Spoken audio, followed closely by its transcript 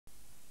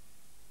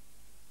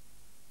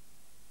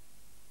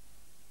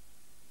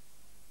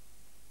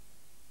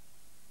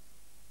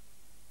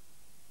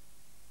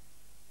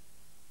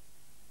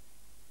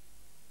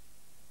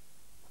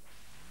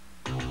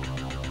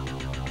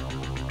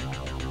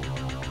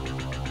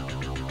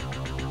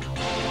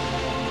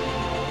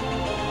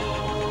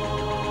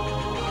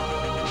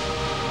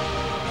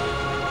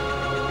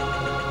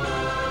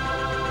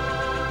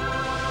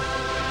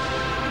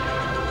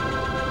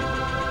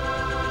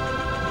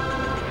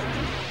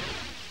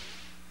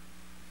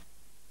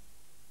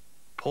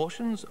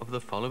Portions of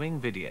the following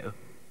video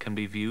can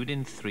be viewed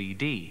in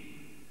 3D.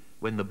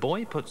 When the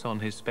boy puts on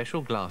his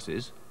special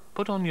glasses,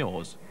 put on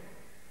yours.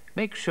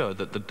 Make sure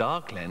that the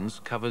dark lens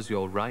covers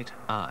your right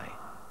eye.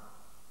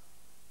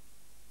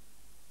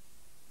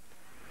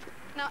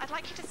 Now, I'd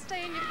like you to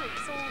stay in your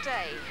groups all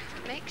day.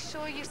 Make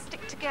sure you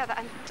stick together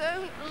and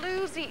don't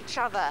lose each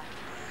other.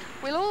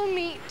 We'll all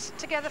meet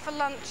together for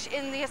lunch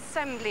in the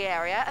assembly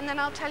area, and then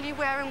I'll tell you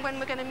where and when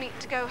we're going to meet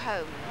to go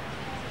home.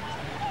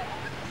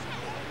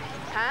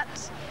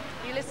 Pat,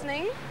 you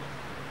listening?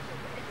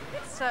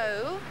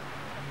 So,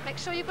 make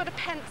sure you've got a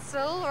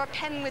pencil or a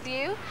pen with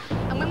you,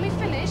 and when we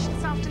finish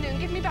this afternoon,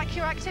 give me back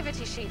your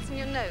activity sheets and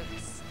your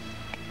notes.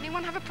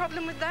 Anyone have a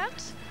problem with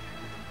that?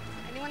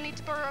 Anyone need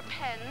to borrow a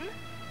pen?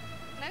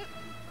 No?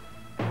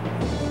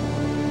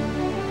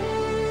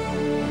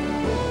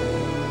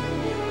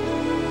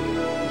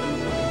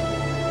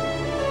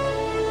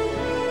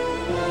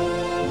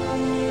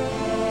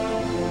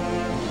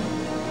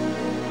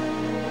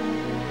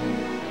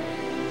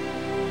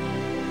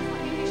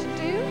 Something you should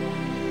do?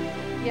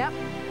 Yep.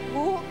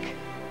 Walk.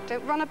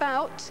 Don't run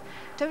about.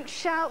 Don't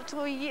shout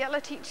or yell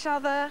at each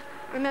other.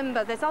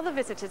 Remember, there's other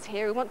visitors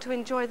here who want to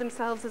enjoy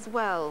themselves as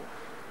well.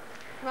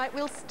 Right,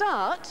 we'll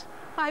start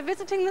by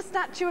visiting the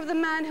statue of the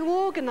man who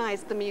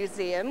organised the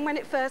museum when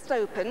it first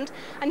opened,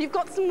 and you've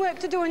got some work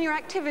to do on your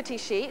activity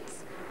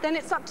sheets. Then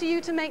it's up to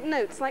you to make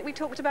notes like we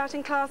talked about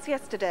in class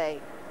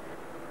yesterday.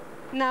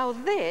 Now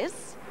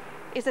this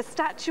is a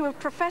statue of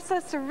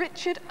Professor Sir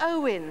Richard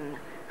Owen,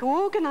 who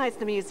organised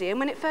the museum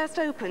when it first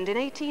opened in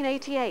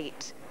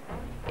 1888.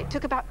 It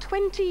took about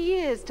 20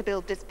 years to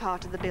build this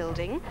part of the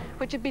building,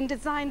 which had been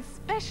designed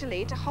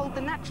specially to hold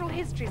the natural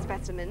history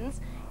specimens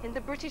in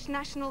the British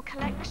National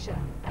Collection.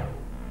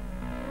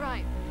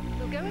 Right,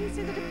 we'll go and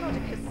see the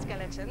Diplodocus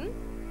skeleton,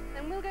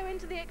 then we'll go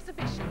into the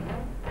exhibition,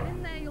 and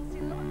in there you'll see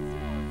lots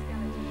more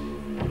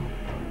skeletons.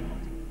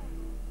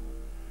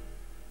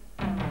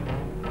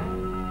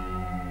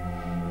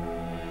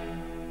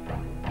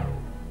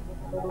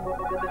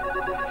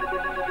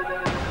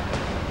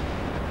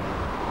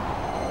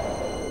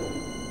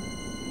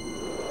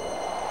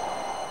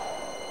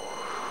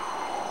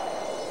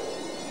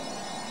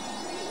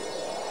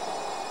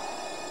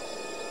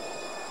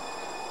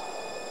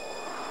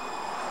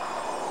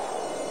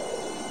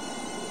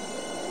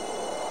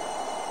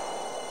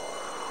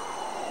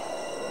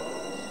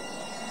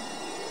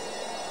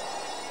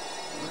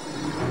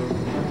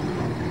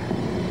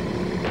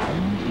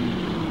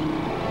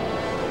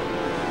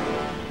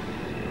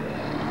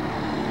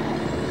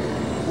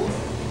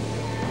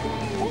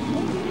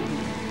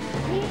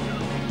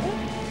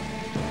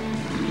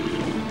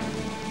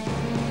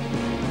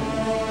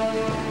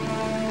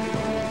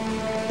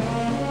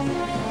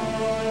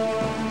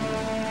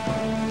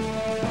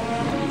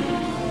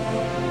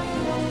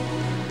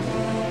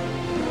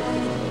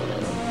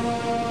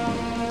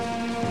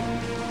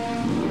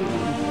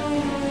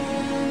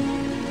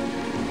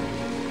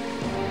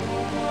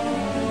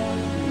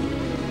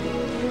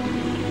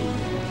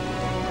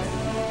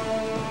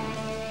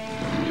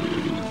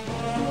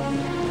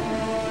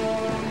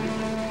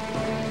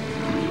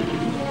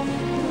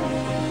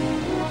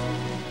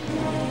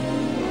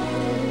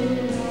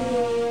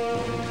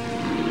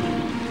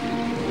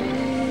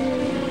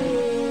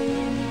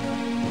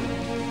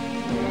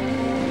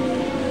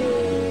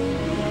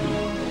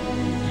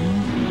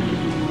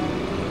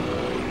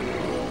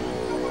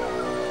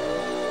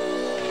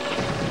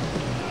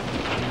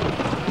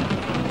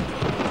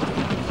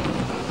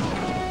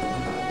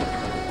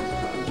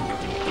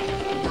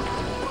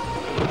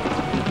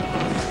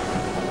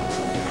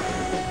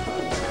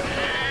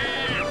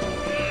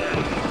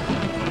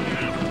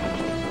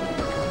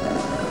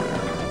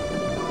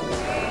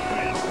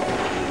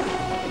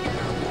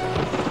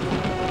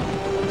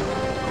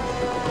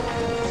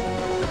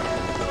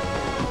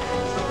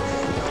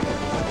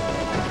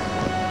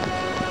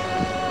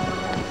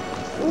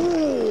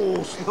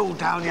 Cool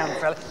down, young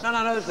fella.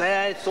 No,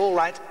 there, it's all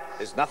right.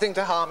 There's nothing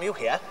to harm you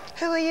here.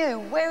 Who are you?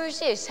 Where is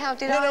this? How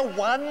did I... No,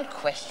 one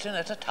question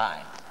at a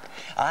time.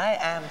 I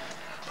am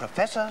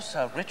Professor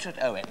Sir Richard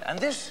Owen, and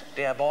this,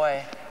 dear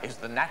boy, is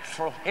the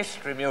Natural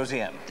History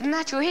Museum. The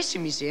Natural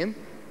History Museum?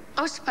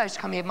 I was supposed to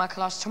come here with my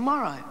class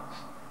tomorrow.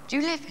 Do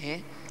you live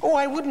here? Oh,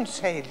 I wouldn't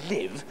say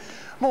live,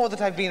 more that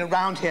I've been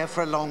around here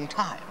for a long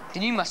time.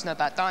 Then you must know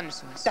about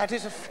dinosaurs. That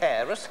is a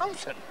fair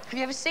assumption. Have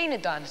you ever seen a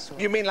dinosaur?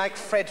 You mean like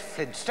Fred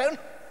Flintstone?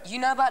 You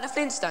know about the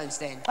Flintstones,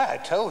 then? I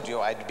told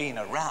you I'd been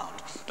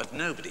around, but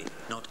nobody,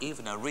 not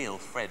even a real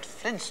Fred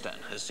Flintstone,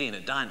 has seen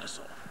a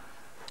dinosaur.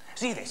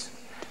 See this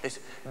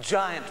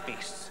giant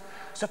beast.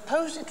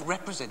 Suppose it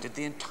represented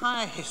the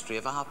entire history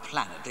of our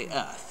planet, the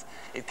Earth.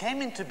 It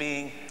came into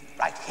being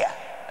right here,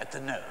 at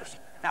the nose.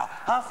 Now,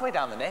 halfway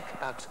down the neck,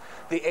 about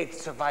the 8th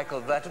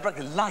cervical vertebra,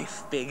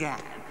 life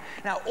began.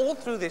 Now, all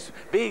through this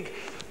big,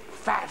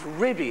 fat,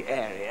 ribby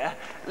area,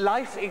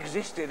 life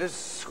existed as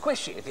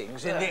squishy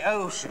things in the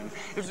ocean.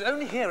 It was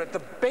only here at the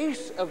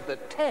base of the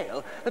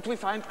tail that we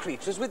find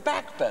creatures with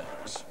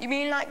backbones. You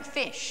mean like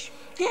fish?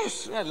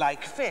 Yes,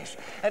 like fish.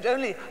 And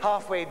only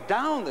halfway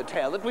down the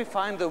tail that we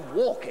find them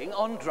walking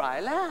on dry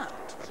land.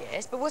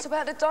 Yes, but what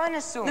about the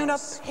dinosaurs? No,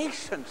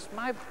 patience,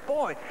 my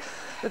boy.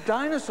 The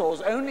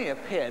dinosaurs only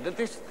appeared at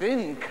this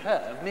thin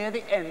curve near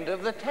the end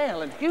of the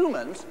tail, and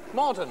humans,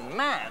 modern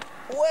man,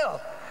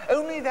 well,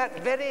 only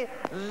that very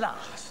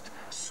last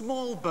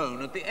small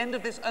bone at the end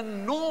of this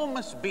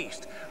enormous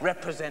beast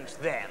represents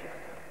them.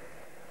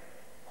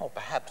 Or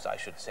perhaps I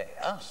should say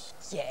us.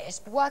 Yes,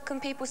 but why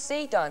couldn't people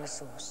see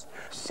dinosaurs?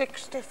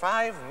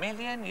 65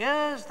 million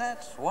years,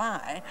 that's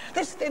why.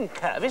 This thin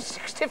curve is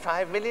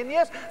 65 million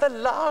years. The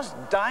last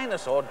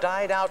dinosaur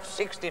died out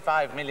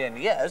 65 million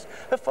years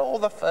before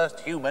the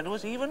first human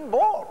was even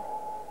born.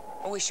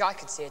 I wish I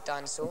could see a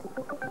dinosaur.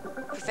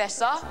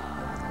 Professor?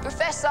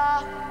 Professor?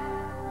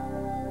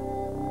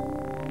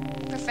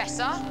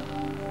 Professor?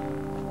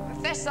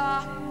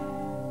 Professor?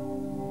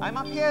 I'm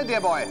up here, dear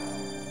boy.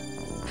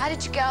 How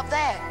did you get up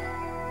there?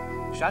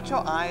 Shut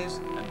your eyes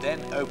and then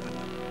open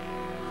them.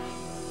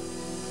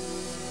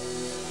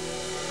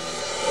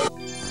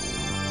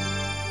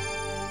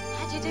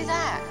 How'd you do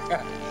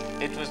that?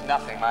 It was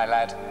nothing, my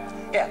lad.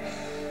 Here,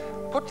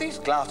 put these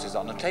glasses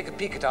on and take a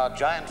peek at our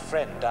giant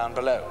friend down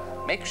below.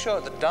 Make sure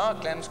the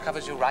dark lens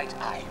covers your right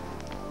eye.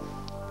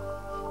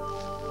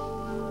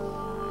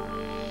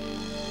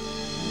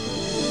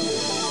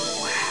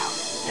 Wow,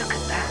 look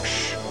at that.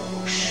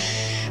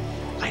 Shh.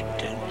 I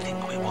don't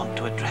think we want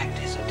to attract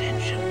his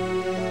attention.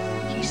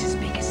 He's as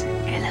big as an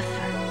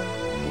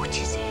elephant. What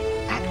is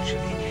it?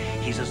 Actually,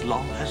 he's as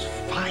long as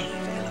 5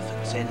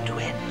 elephants end to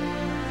end.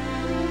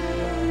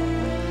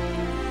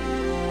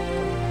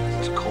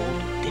 It's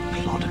called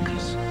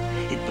Diplodocus.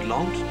 It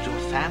belonged to a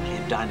family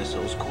of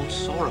dinosaurs called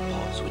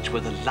sauropods, which were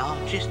the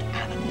largest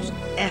animals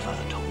ever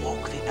to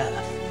walk the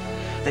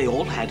earth. They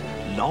all had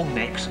long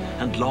necks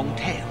and long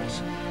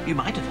tails. You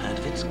might have heard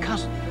of its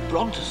cousin,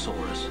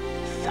 Brontosaurus,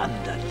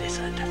 thunder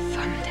lizard.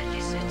 Thunder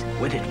lizard.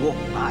 When it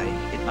walked by,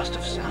 it must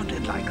have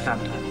sounded like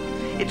thunder.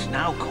 It's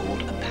now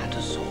called a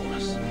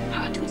Apatosaurus.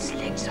 How do its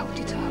legs hold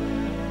it up?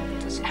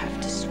 Does it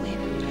have to swim?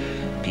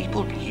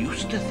 People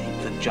used to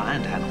think that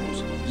giant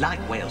animals, like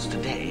whales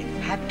today,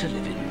 had to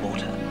live in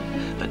water.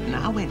 But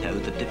now we know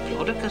that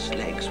Diplodocus'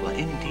 legs were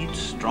indeed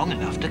strong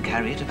enough to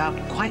carry it about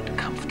quite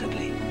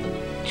comfortably.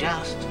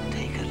 Just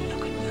take a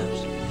look at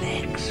those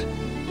legs.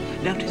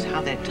 Notice how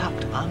they're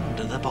tucked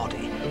under the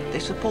body. They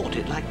support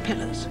it like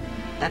pillars.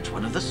 That's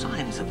one of the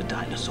signs of a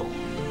dinosaur.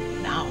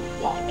 Now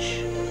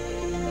watch.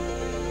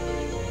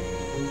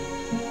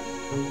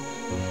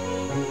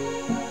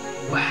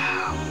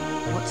 Wow,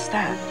 what's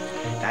that?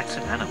 That's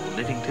an animal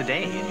living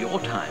today in your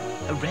time,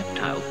 a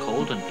reptile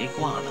called an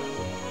iguana.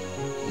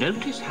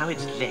 Notice how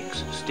its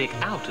legs stick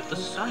out at the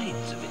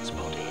sides of its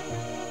body.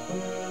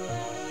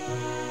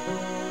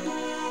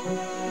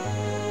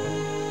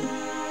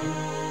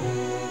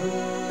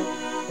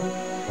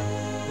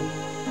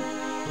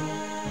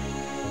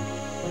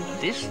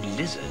 This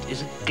lizard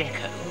is a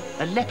gecko,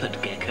 a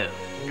leopard gecko.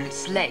 And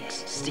its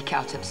legs stick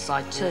out at the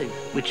side too.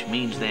 Which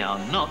means they are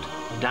not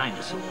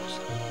dinosaurs.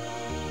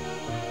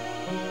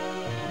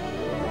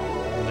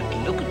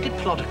 But look at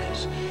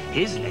Diplodocus.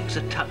 His legs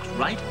are tucked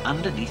right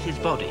underneath his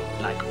body,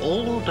 like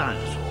all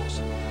dinosaurs.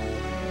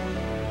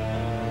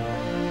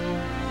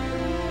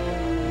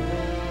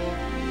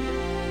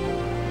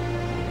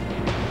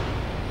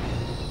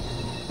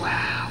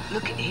 Wow,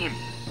 look at him.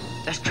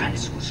 That's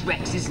Tyrannosaurus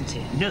Rex, isn't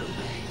it? No,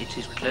 it's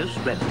his close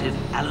relative,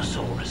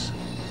 Allosaurus.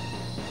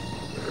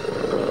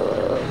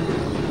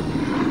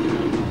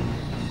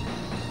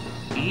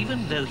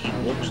 Even though he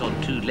walks on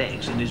 2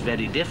 legs and is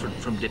very different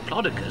from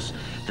Diplodocus,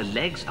 the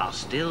legs are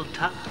still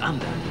tucked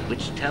under,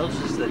 which tells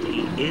us that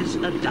he is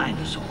a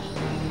dinosaur.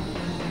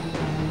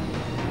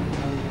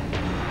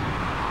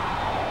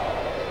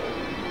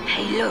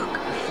 Hey, look,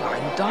 a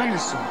flying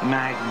dinosaur.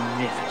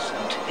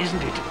 Magnificent,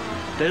 isn't it?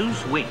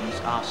 Those wings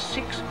are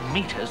 6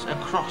 meters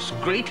across,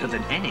 greater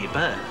than any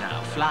bird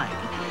now flying.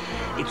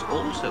 It's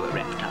also a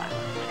reptile,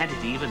 and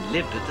it even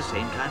lived at the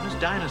same time as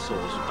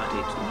dinosaurs, but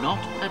it's not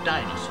a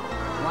dinosaur.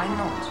 Why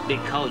not?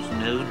 Because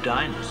no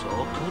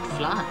dinosaur could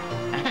fly,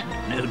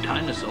 and no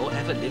dinosaur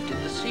ever lived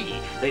in the sea.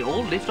 They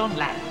all lived on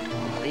land.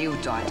 They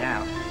all died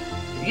out.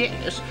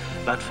 Yes,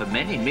 but for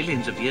many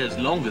millions of years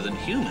longer than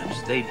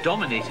humans, they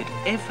dominated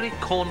every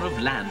corner of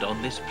land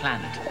on this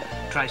planet.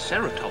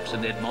 Triceratops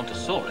and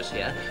Edmontosaurus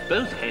here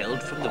both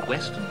hailed from the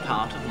western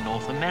part of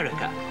North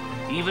America.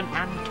 Even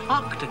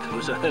Antarctica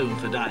was a home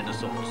for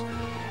dinosaurs.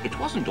 It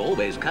wasn't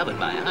always covered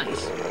by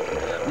ice.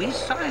 We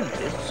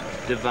scientists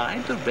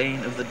divide the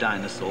reign of the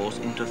dinosaurs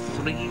into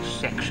 3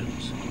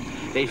 sections.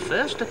 They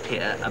first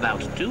appear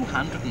about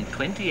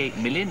 228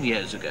 million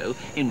years ago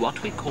in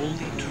what we call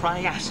the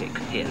Triassic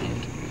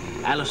period.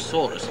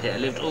 Allosaurus here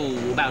lived,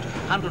 about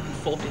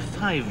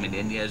 145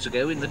 million years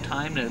ago in the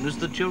time known as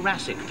the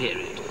Jurassic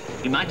period.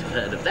 You might have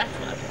heard of that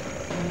one.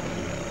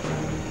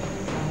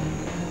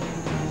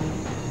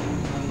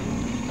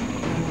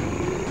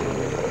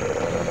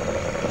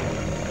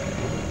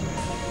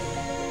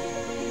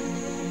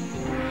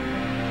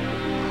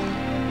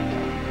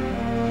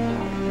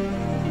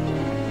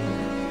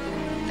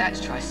 That's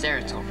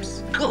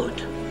Triceratops. Good.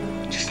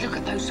 Just look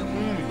at those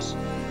horns.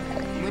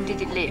 When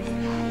did it live?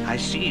 I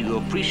see you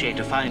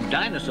appreciate a fine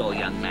dinosaur,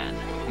 young man.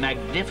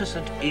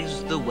 Magnificent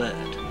is the word.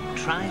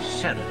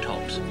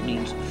 Triceratops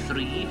means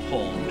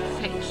three-horned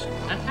face.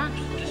 An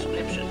apt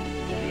description.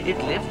 It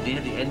lived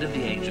near the end of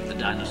the age of the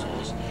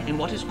dinosaurs in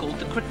what is called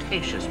the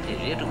Cretaceous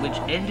period, which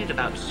ended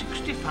about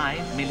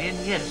 65 million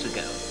years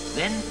ago.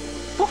 Then,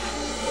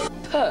 poof!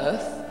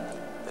 Perth?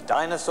 The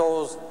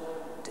dinosaurs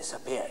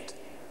disappeared.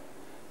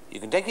 You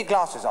can take your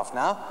glasses off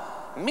now.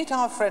 Meet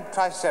our friend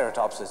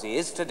Triceratops as he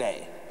is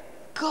today.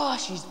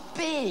 Gosh, he's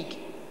big.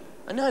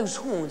 And those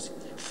horns,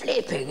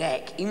 flipping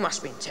heck, he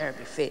must have been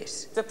terribly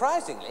fierce.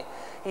 Surprisingly,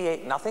 he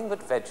ate nothing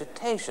but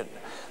vegetation.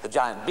 The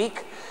giant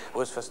beak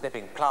was for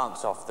snipping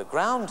plants off the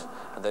ground,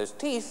 and those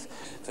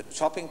teeth for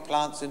chopping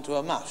plants into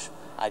a mush.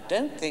 I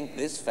don't think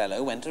this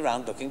fellow went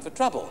around looking for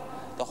trouble.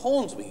 The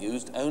horns were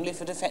used only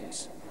for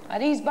defense. Are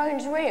these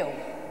bones real?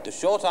 The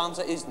short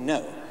answer is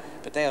no,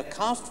 but they are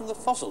cast from the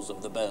fossils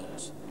of the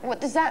bones. What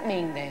does that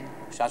mean then?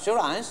 Shut your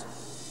eyes.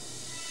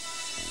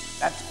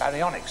 That's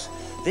Baryonyx.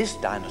 This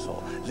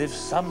dinosaur lived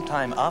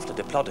sometime after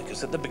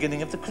Diplodocus at the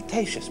beginning of the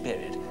Cretaceous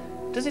period.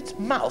 Does its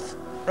mouth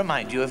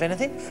remind you of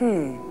anything?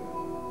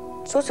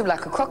 Sort of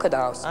like a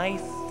crocodile's. I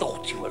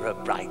thought you were a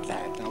bright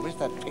lad. Now, where's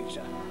that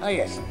picture? Oh,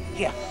 yes,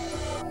 here.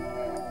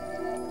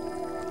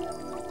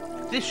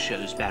 This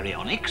shows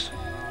Baryonyx.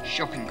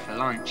 Shopping for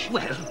lunch.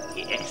 Well,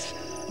 yes.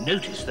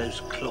 Notice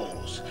those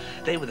claws.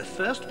 They were the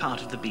first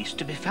part of the beast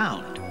to be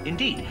found.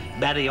 Indeed,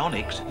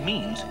 Baryonyx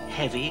means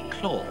heavy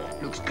claw.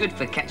 Looks good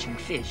for catching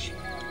fish.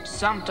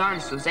 Some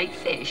dinosaurs ate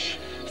fish.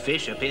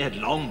 Fish appeared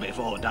long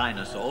before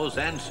dinosaurs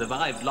and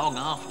survived long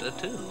after,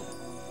 too.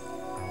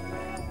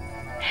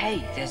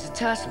 Hey, there's a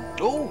turtle.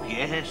 Oh,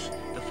 yes.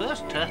 The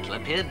first turtle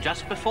appeared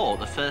just before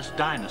the first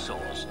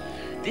dinosaurs.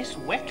 This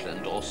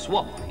wetland or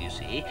swamp, you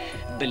see,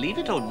 believe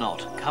it or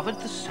not, covered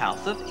the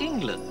south of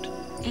England.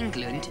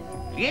 England?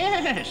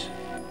 Yes.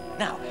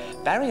 Now,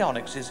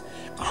 Baryonyx's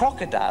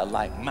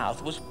crocodile-like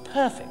mouth was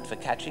perfect for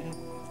catching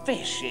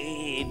fish.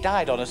 It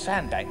died on a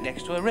sandbank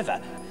next to a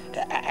river.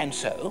 And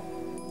so?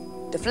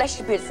 The flesh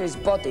appeared through his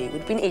body would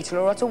have been eaten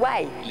or rot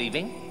away.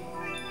 Leaving?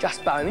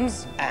 Just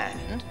bones.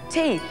 And?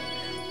 Teeth.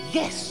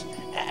 Yes.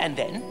 And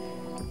then?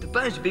 The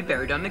bones would be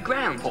buried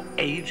underground. For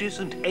ages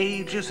and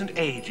ages and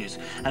ages.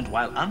 And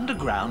while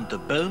underground, the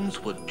bones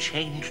would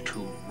change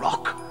to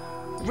rock.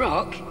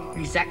 Rock?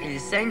 Exactly the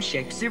same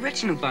shape as the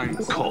original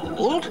bones.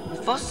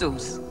 Called?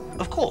 Fossils.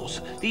 Of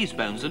course, these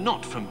bones are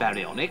not from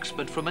Baryonyx,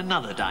 but from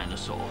another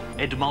dinosaur,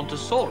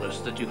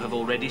 Edmontosaurus, that you have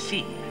already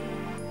seen.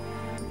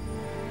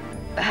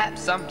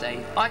 Perhaps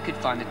someday I could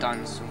find a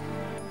dinosaur.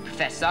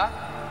 Professor?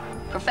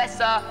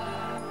 Professor?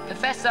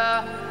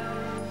 Professor?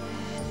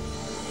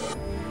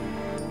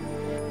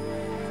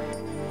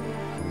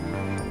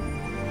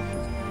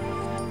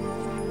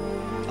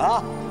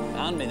 Ah,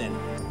 found me then.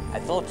 I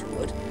thought you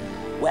would.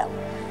 Well,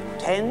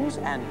 tens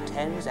and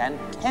tens and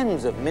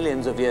tens of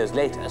millions of years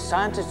later,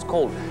 scientists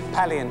called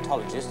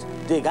paleontologists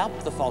dig up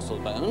the fossil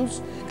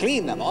bones,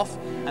 clean them off,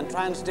 and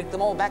try and stick them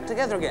all back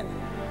together again,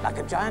 like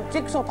a giant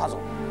jigsaw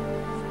puzzle.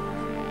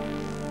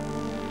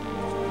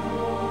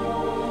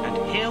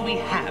 And here we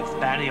have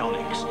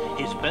Baryonyx,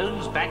 his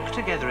bones back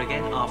together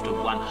again after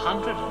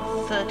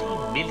 130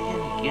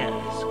 million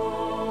years.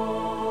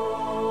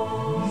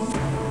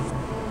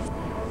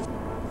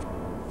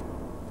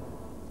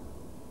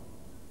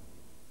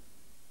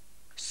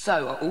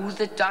 So, are all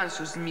the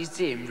dinosaurs in the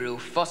museum real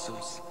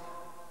fossils?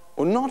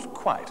 Well, not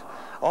quite.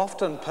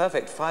 Often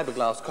perfect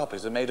fiberglass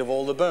copies are made of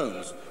all the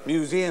bones.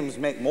 Museums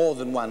make more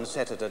than one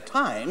set at a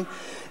time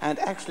and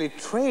actually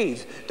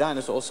trade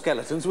dinosaur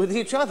skeletons with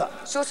each other.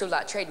 Sort of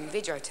like trading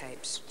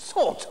videotapes.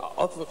 Sort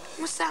of.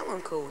 What's that one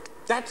called?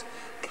 That's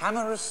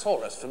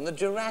Camarasaurus from the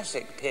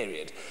Jurassic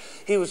period.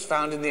 He was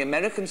found in the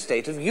American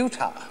state of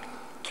Utah.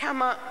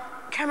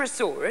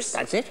 Camarasaurus?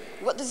 That's it.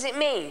 What does it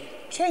mean?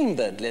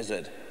 Chambered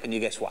lizard. Can you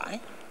guess why?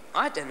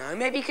 I don't know.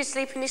 Maybe he could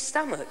sleep in his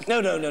stomach. No.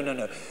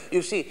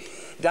 You see,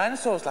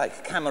 dinosaurs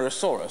like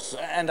Camarasaurus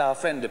and our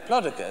friend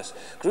Diplodocus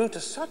grew to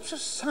such a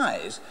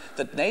size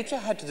that nature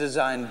had to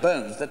design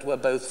bones that were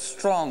both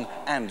strong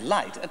and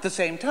light at the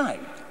same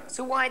time.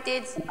 So why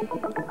did...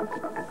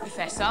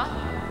 Professor?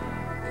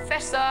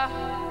 Professor?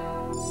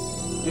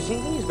 You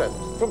see these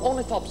bones? From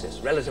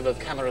Ornithopsis, relative of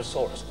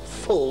Camarasaurus,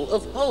 full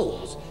of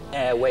holes.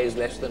 Air weighs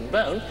less than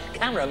bone.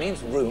 Camera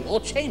means room or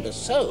chamber.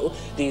 So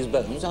these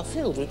bones are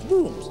filled with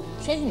rooms,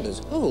 chambers,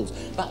 holes,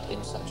 but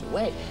in such a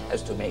way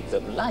as to make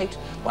them light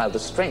while the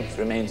strength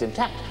remains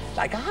intact,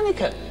 like a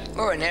honeycomb.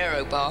 Or an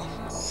aero bar.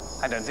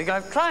 I don't think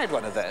I've tried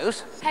one of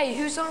those. Hey,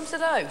 whose arms are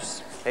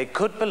those? They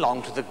could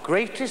belong to the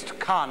greatest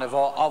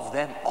carnivore of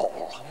them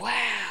all.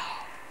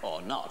 Wow.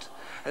 Or not.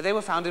 They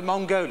were found in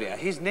Mongolia.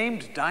 He's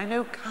named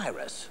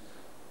Dinosaurus.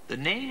 The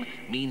name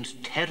means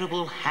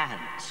terrible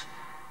hands.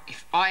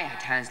 If I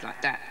had hands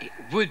like that, it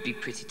would be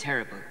pretty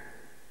terrible.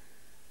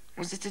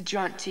 Was it a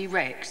giant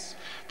T-Rex?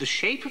 The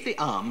shape of the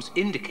arms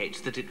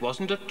indicates that it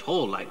wasn't at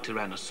all like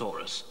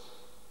Tyrannosaurus.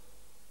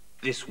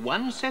 This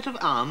one set of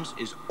arms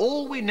is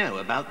all we know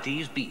about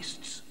these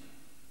beasts.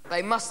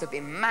 They must have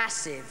been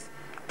massive.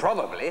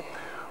 Probably.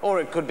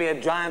 Or it could be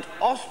a giant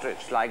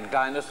ostrich-like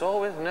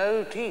dinosaur with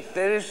no teeth.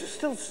 There is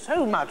still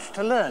so much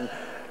to learn.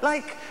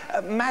 Like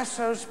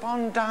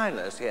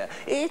Massospondylus here.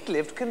 It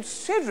lived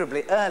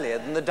considerably earlier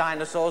than the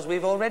dinosaurs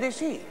we've already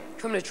seen.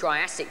 From the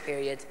Triassic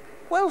period.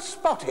 Well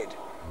spotted.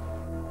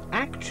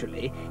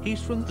 Actually,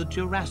 he's from the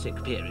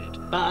Jurassic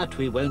period, but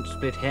we won't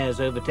split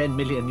hairs over 10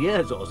 million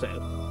years or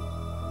so.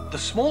 The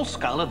small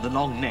skull and the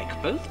long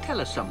neck both tell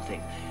us something.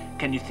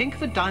 Can you think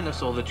of a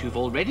dinosaur that you've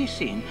already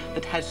seen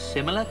that has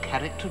similar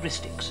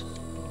characteristics?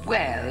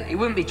 Well, it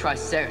wouldn't be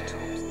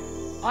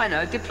Triceratops. I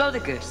know,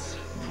 Diplodocus.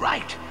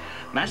 Right.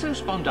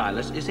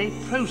 Massospondylus is a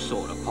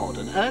prosauropod,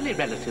 an early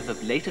relative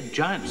of later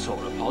giant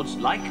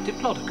sauropods like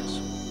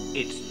Diplodocus.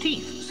 Its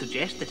teeth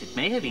suggest that it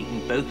may have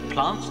eaten both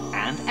plants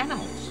and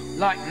animals.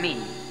 Like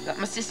me. Like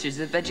my sister's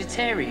a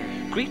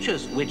vegetarian.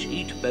 Creatures which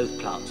eat both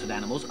plants and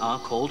animals are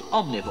called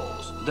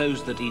omnivores.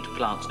 Those that eat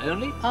plants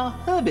only are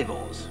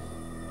herbivores.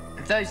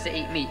 And those that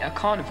eat meat are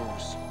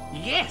carnivores.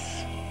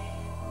 Yes!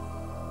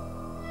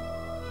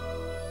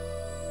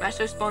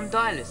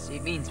 Massospondylus,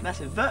 it means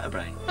massive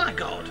vertebrae. My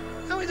God,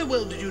 how in the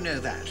world did you know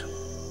that?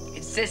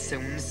 It says so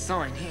on the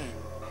sign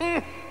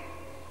here.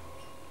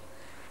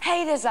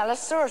 Hey, there's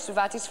Allosaurus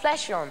without his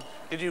flesh on.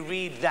 Did you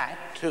read that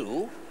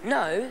too?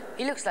 No,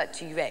 he looks like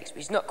T-Rex, but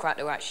he's not quite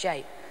the right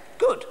shape.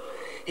 Good.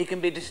 He can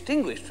be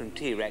distinguished from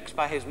T-Rex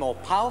by his more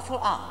powerful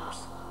arms.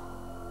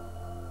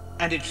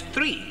 And it's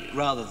 3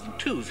 rather than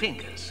 2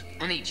 fingers.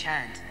 On each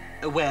hand.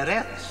 Where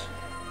else?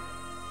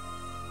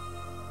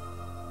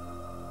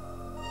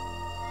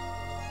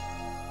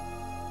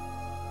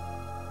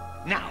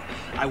 Now,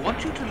 I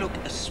want you to look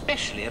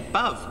especially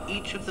above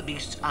each of the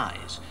beast's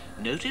eyes.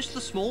 Notice the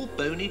small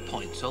bony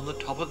points on the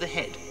top of the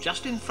head,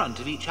 just in front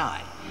of each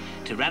eye.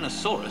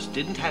 Tyrannosaurus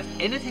didn't have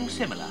anything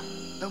similar.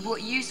 But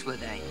what use were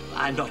they?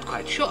 I'm not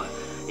quite sure.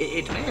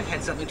 It may have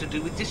had something to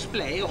do with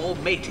display or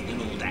mating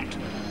and all that.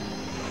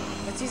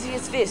 But is he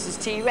as fierce as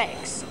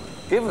T-Rex?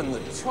 Given the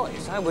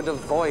choice, I would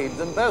avoid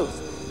them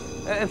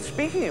both. And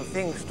speaking of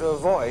things to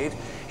avoid,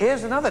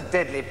 here's another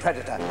deadly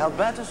predator,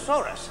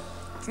 Albertosaurus.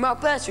 From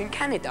Alberta in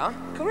Canada?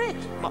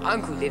 Correct. My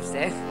uncle lives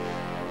there.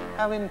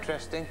 How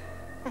interesting.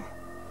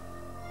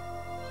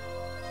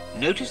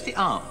 Notice the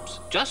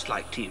arms, just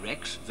like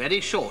T-Rex, very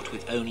short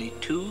with only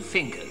 2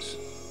 fingers.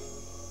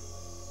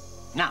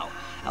 Now,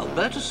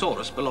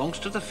 Albertosaurus belongs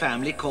to the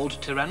family called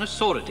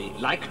Tyrannosauridae,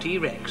 like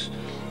T-Rex.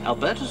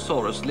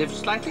 Albertosaurus lived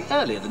slightly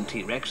earlier than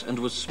T-Rex and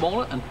was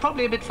smaller and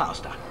probably a bit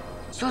faster.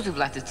 Sort of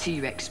like the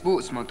T-Rex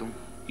sports model.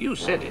 You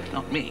said it,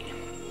 not me.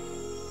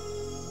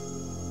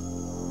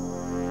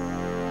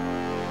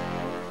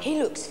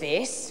 He looks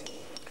fierce.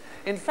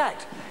 In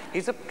fact,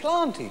 he's a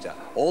plant eater,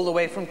 all the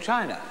way from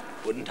China.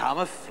 Wouldn't harm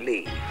a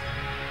flea.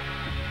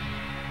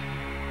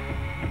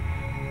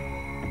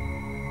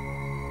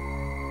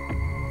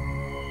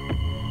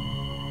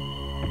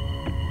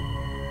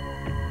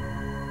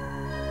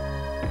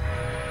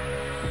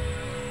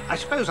 I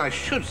suppose I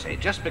should say,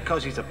 just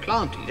because he's a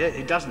plant eater,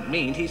 it doesn't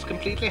mean he's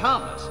completely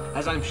harmless,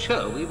 as I'm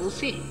sure we will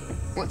see.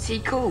 What's he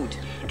called?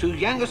 To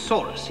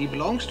Yangosaurus, he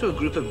belongs to a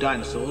group of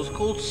dinosaurs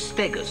called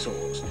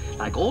stegosaurs.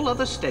 Like all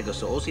other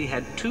stegosaurs, he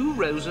had 2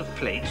 rows of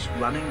plates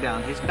running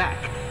down his back.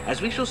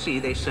 As we shall see,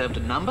 they served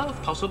a number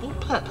of possible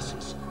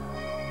purposes.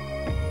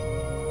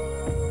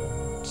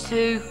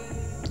 To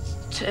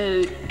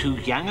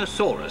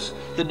Yangosaurus,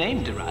 the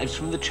name derives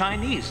from the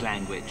Chinese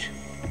language.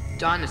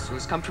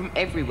 Dinosaurs come from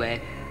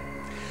everywhere.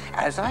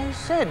 As I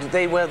said,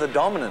 they were the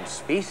dominant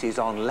species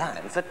on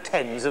land for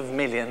tens of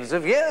millions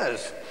of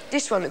years.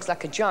 This one looks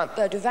like a giant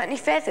bird without any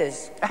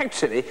feathers.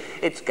 Actually,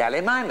 it's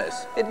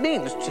Gallimimus. It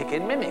means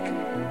chicken mimic.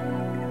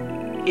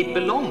 It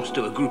belongs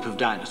to a group of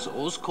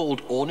dinosaurs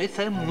called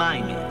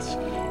ornithomimids.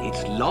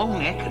 Its long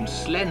neck and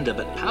slender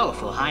but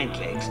powerful hind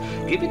legs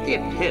give it the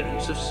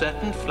appearance of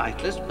certain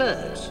flightless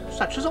birds,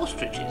 such as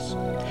ostriches.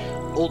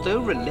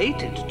 Although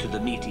related to the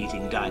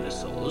meat-eating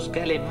dinosaurs,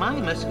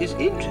 Gallimimus is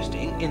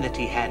interesting in that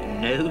he had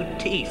no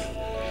teeth.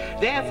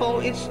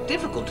 Therefore, it's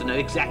difficult to know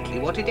exactly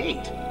what it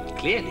ate.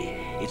 Clearly,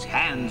 its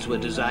hands were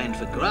designed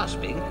for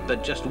grasping,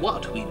 but just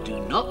what we do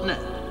not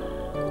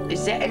know.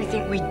 Is there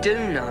anything we do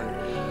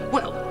know?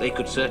 Well, they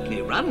could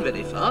certainly run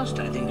very fast.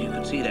 I think you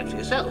could see that for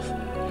yourself.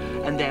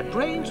 And their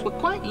brains were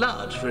quite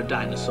large for a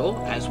dinosaur,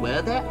 as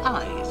were their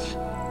eyes.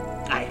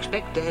 I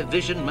expect their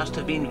vision must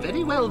have been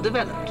very well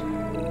developed.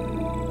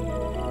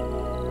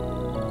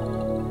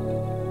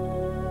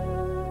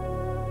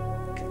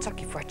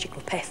 Kentucky Fried Chicken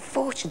will pay a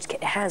fortune to get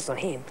their hands on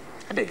him.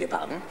 I beg your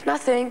pardon?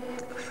 Nothing.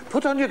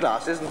 Put on your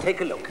glasses and take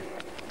a look.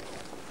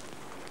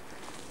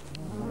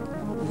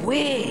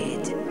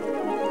 Weird.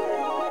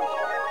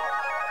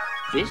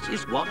 This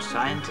is what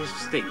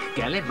scientists think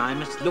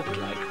Gallimimus looked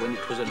like when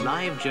it was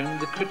alive during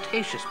the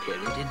Cretaceous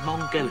period in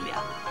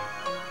Mongolia.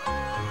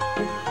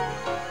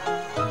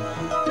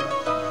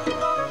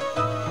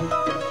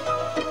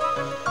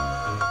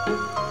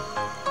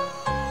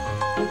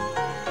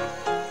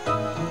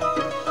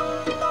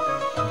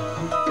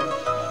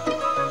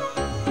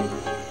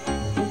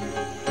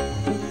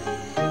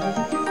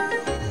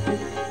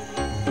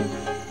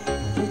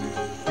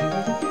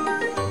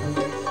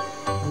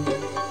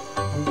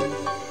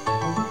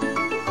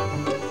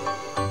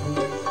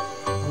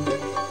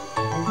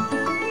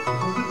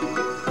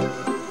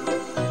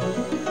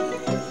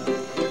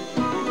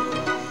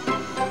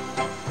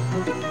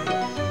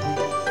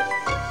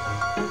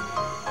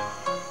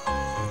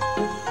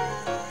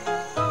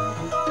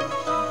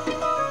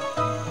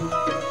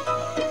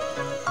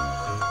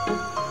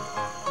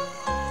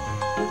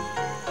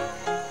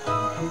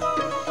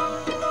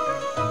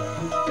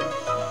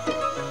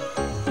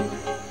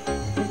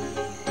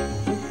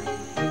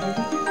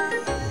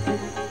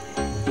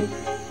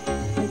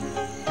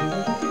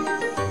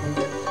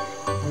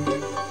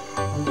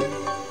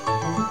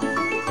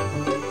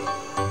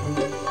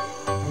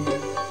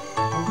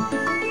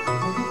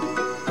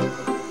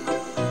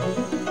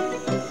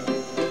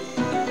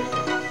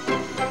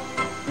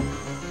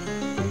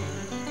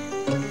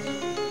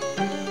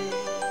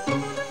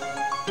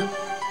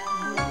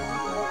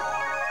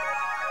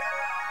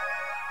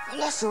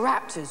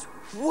 Velociraptors.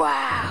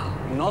 Wow!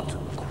 Not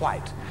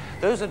quite.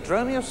 Those are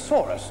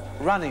Dromaeosaurus,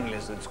 running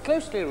lizards,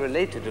 closely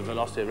related to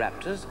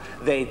velociraptors.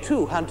 They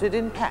too hunted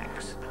in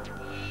packs.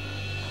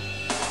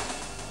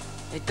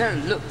 They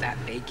don't look that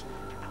big.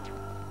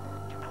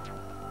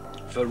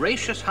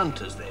 Voracious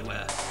hunters they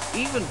were,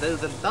 even though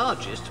the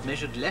largest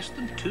measured less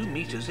than 2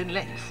 meters in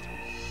length.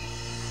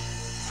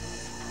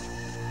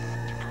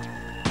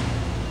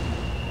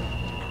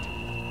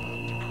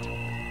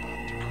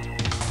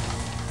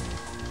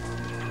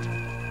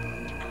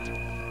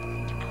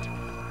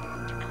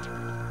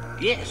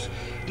 Yes,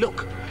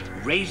 look,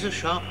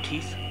 razor-sharp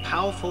teeth,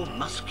 powerful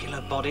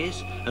muscular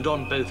bodies, and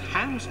on both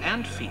hands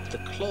and feet the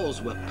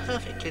claws were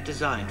perfectly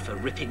designed for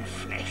ripping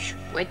flesh.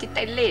 Where did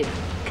they live?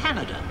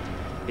 Canada.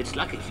 It's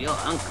lucky for your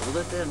uncle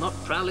that they're not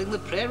prowling the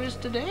prairies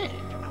today.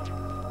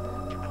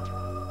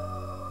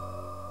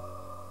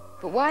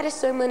 But why are there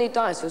so many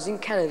dinosaurs in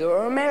Canada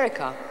or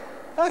America?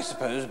 I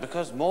suppose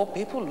because more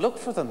people look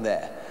for them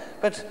there.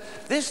 But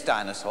this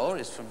dinosaur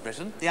is from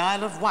Britain, the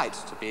Isle of Wight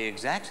to be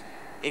exact,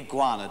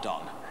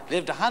 Iguanodon.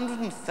 Lived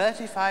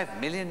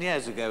 135 million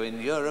years ago in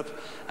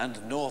Europe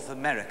and North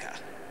America.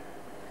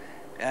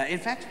 In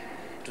fact,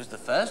 it was the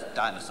first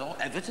dinosaur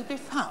ever to be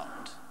found.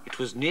 It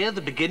was near the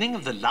beginning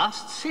of the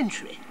last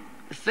century.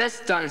 The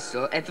first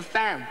dinosaur ever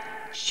found.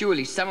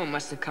 Surely someone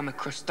must have come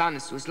across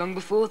dinosaurs long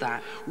before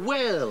that.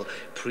 Well,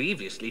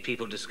 previously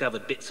people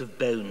discovered bits of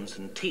bones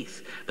and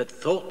teeth, but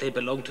thought they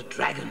belonged to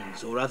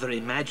dragons or other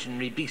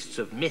imaginary beasts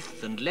of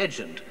myth and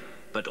legend.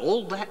 But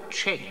all that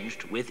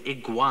changed with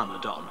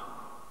Iguanodon.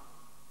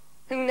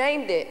 Who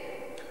named it?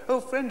 Oh,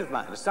 a friend of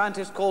mine, a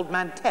scientist called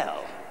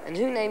Mantell. And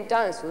who named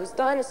dinosaurs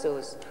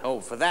dinosaurs?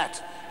 Oh, for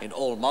that, in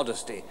all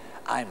modesty,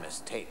 I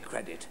must take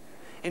credit.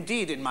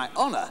 Indeed, in my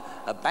honor,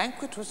 a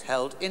banquet was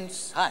held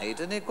inside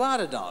an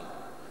Iguanodon.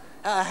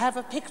 I have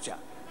a picture.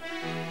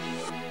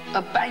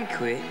 A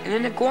banquet in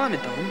an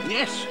iguanodon?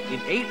 Yes, in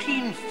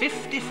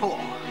 1854.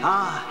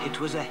 Ah,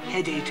 it was a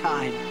heady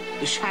time.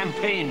 The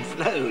champagne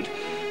flowed.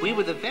 We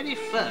were the very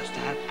first to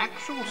have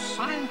actual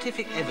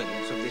scientific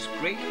evidence of this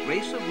great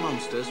race of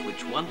monsters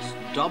which once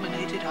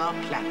dominated our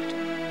planet.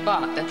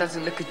 But that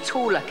doesn't look at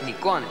all like an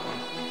iguanodon.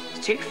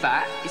 It's too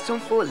fat, it's on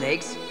 4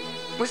 legs.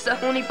 What's that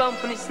horny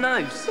bump on its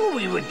nose? Oh,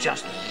 we were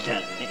just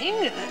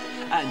learning.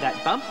 And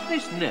that bump on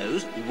its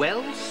nose,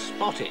 well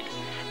spotted.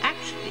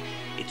 Actually,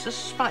 it's a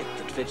spike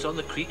that fits on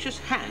the creature's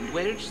hand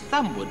where its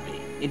thumb would be.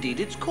 Indeed,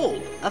 it's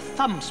called a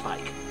thumb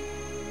spike.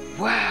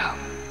 Wow!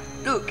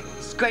 Look,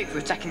 it's great for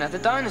attacking other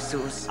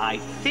dinosaurs. I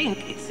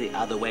think it's the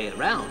other way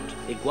around.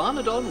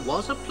 Iguanodon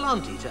was a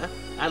plant eater.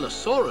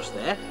 Allosaurus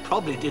there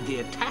probably did the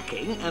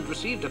attacking and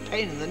received a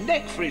pain in the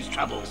neck for his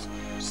troubles.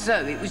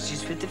 So it was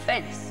just for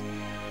defense.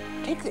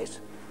 Take this.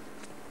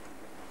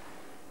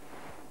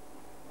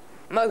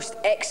 Most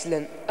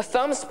excellent. A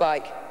thumb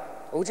spike.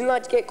 I wouldn't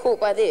like to get caught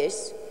by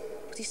this.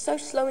 But he's so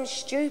slow and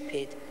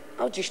stupid.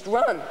 I'll just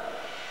run.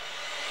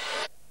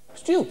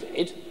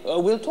 Stupid?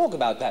 We'll talk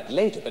about that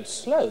later, but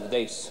slow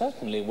they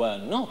certainly were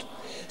not.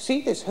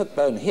 See this hook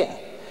bone here?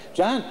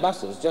 Giant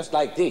muscles just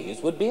like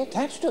these would be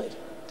attached to it.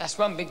 That's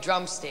one big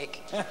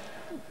drumstick.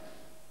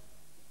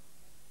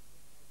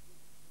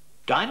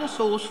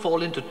 Dinosaurs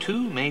fall into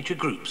 2 major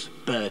groups,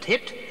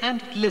 bird-hipped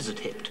and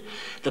lizard-hipped.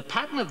 The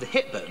pattern of the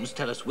hip bones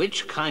tell us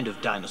which kind of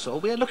dinosaur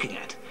we are looking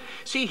at.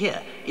 See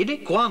here, in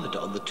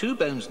Iguanodon, the 2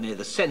 bones near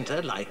the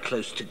center lie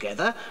close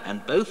together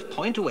and both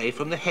point away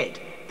from the head.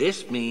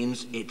 This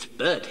means it's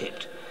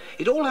bird-hipped.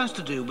 It all has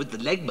to do with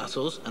the leg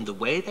muscles and the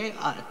way they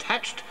are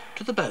attached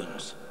to the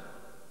bones.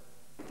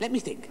 Let me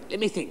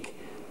think.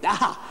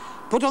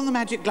 Aha! Put on the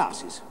magic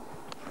glasses.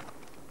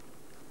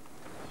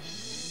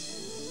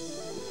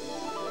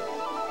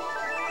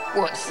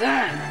 What's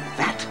that?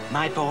 That,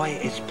 my boy,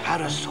 is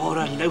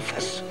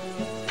Parasaurolophus.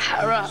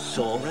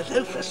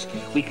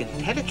 Parasaurolophus. We can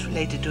tell it's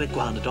related to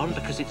Iguanodon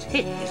because its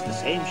hip is the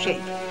same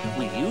shape.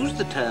 We use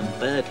the term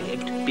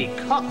bird-hipped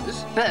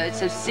because...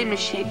 Birds have similar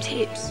shaped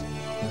hips.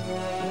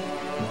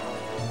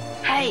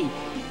 Hey,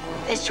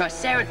 there's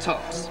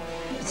Triceratops.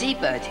 Is he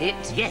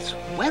bird-hipped? Yes,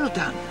 well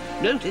done.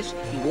 Notice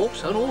he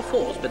walks on all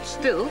 4s, but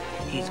still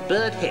he's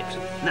bird-hipped.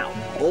 Now,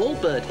 all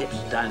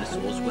bird-hipped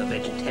dinosaurs were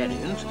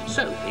vegetarians,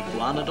 so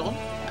Iguanodon,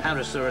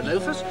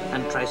 Parasaurolophus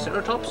and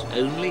Triceratops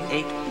only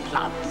ate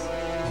plants.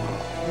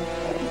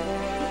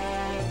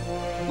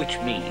 Which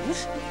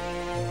means...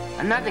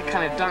 Another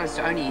kind of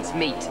dinosaur only eats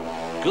meat.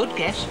 Good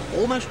guess,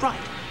 almost right.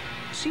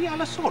 See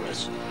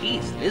Allosaurus?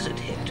 He's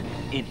lizard-hipped.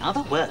 In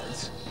other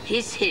words...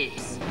 His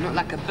hips, not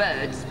like a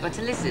bird's, but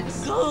a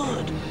lizard's.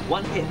 Good!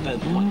 One hip bone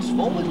points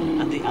forward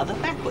and the other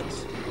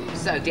backwards.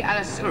 So the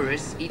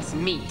Allosaurus eats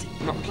meat,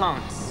 not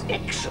plants.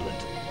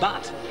 Excellent.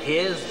 But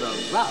here's the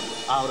rub.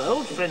 Our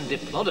old friend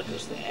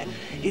Diplodocus there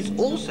is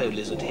also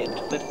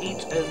lizard-hipped, but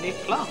eats only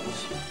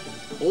plants.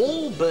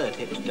 All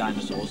bird-hipped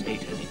dinosaurs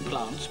ate only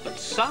plants, but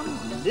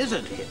some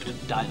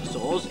lizard-hipped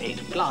dinosaurs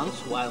ate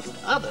plants, whilst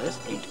others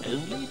ate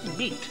only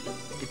meat.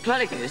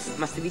 Diplodocus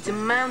must have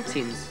eaten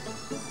mountains.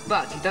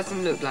 But he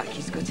doesn't look like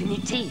he's got any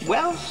teeth.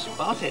 Well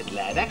spotted,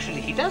 lad.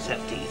 Actually, he does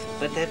have teeth,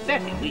 but they're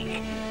very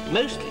weak.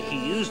 Mostly,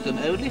 he used them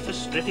only for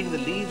stripping the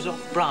leaves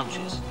off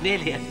branches.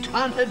 Nearly a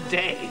ton a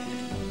day.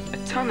 A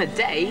ton a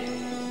day?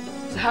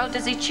 So how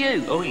does he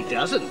chew? Oh, he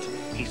doesn't.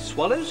 He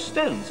swallows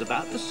stones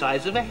about the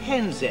size of a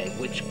hen's egg,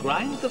 which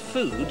grind the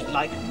food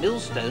like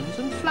millstones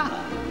and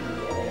flour.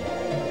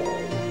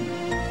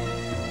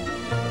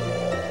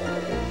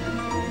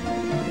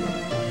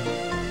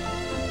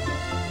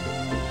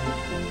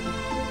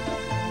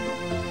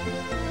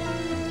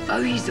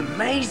 Oh, he's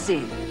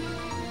amazing.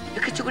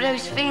 Look at all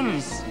those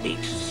fins.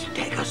 It's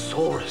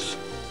Stegosaurus.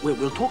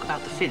 We'll talk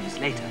about the fins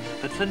later,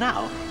 but for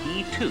now,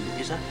 he too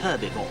is a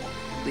herbivore.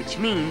 Which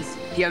means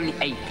he only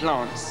ate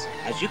plants.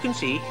 As you can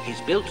see, he's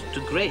built to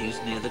graze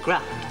near the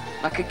ground.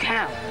 Like a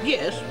cow.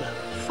 Yes, well,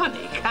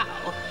 funny cow.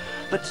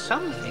 But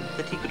some think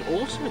that he could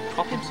also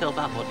prop himself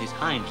up on his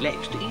hind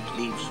legs to eat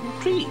leaves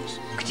from trees.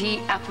 Could he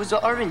eat apples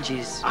or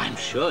oranges? I'm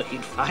sure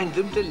he'd find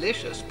them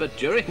delicious, but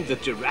during the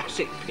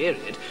Jurassic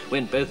period,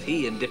 when both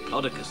he and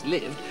Diplodocus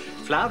lived,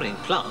 flowering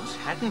plants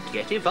hadn't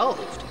yet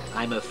evolved.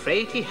 I'm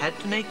afraid he had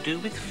to make do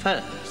with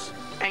ferns.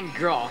 And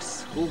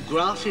grass. Well,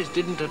 grasses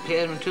didn't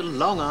appear until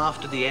long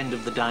after the end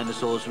of the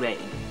dinosaurs' reign.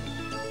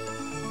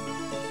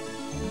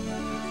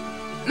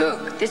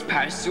 Look, there's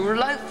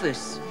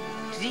Parasaurolophus.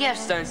 Did he have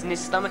stones in his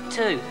stomach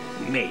too?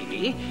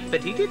 Maybe,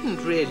 but he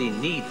didn't really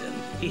need them.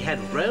 He had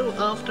row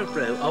after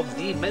row of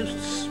the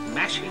most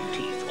smashing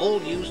teeth,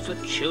 all used for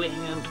chewing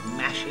and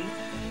mashing.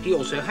 He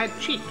also had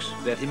cheeks,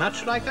 very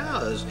much like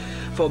ours,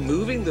 for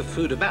moving the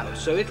food about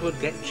so it would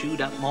get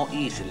chewed up more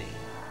easily.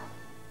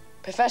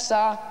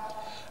 Professor,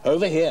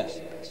 Over here.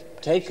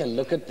 Take a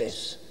look at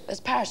this.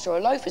 there's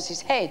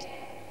Parasaurolophus' head.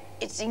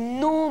 It's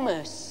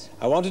enormous.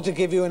 I wanted to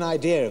give you an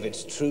idea of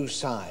its true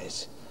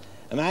size.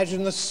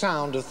 Imagine the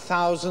sound of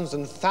thousands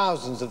and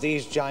thousands of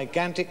these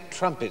gigantic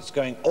trumpets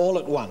going all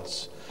at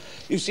once.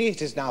 You see,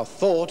 it is now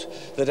thought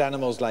that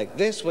animals like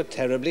this were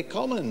terribly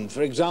common.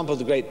 For example,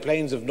 the Great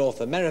Plains of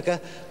North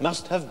America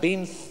must have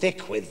been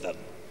thick with them.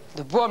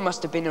 The world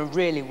must have been a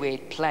really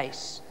weird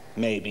place.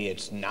 Maybe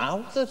it's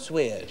now that's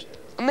weird.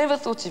 I never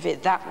thought of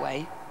it that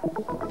way.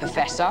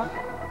 Professor?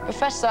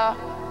 Professor?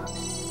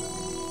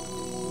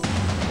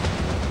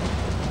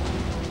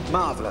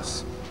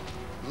 Marvellous.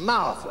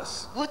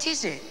 Marvellous. What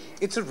is it?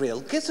 It's a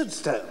real gizzard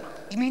stone.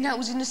 You mean that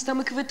was in the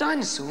stomach of a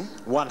dinosaur?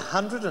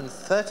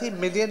 130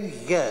 million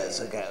years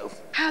ago.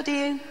 How do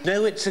you?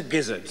 No, it's a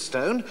gizzard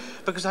stone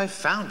because I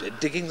found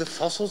it digging the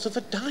fossils of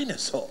a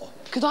dinosaur.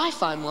 Could I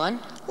find one?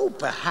 Oh,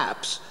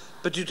 perhaps,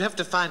 but you'd have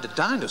to find a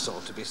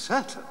dinosaur to be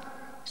certain.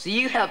 So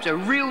you helped a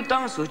real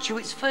dinosaur chew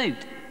its food?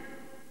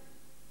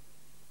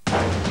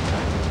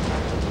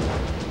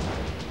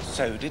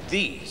 So did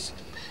these.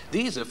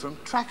 These are from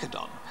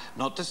Trachodon,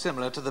 not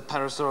dissimilar to the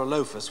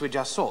Parasaurolophus we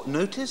just saw.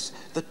 Notice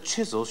the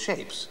chisel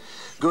shapes.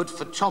 Good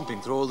for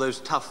chomping through all those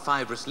tough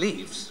fibrous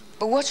leaves.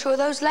 But what are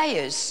those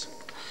layers?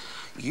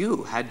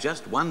 You had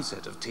just one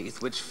set of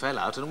teeth which fell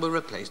out and were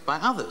replaced by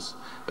others.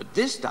 But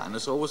this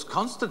dinosaur was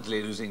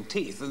constantly losing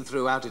teeth, and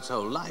throughout its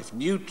whole life,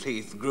 new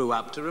teeth grew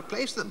up to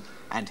replace them.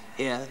 And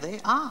here they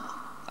are.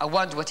 I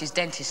wonder what his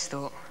dentist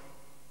thought.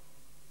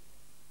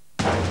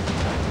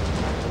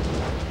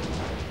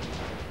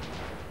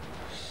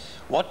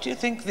 What do you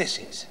think this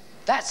is?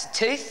 That's a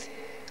tooth.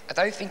 I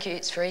don't think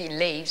it's for eating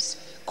leaves.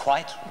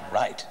 Quite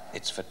right.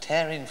 It's for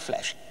tearing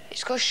flesh.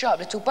 It's got sharp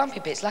little bumpy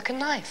bits like a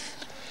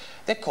knife.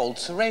 They're called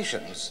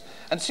serrations.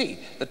 And see,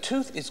 the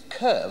tooth is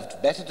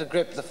curved better to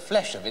grip the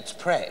flesh of its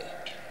prey.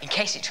 In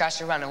case it tries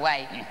to run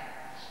away.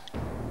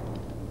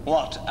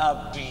 What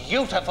a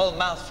beautiful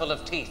mouthful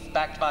of teeth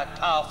backed by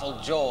powerful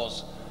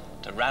jaws.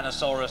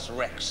 Tyrannosaurus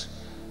Rex.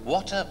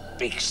 What a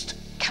beast.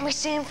 Can we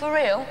see him for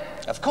real?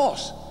 Of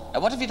course. Now,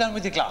 what have you done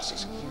with your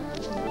glasses?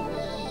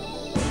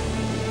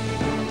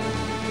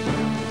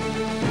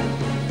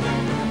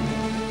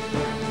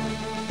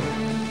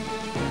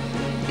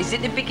 Is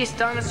it the biggest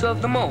dinosaur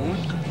of them all?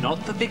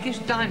 Not the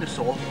biggest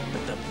dinosaur,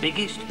 but the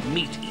biggest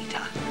meat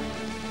eater.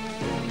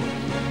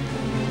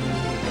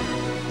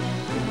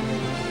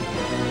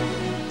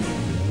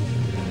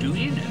 Do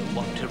you know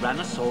what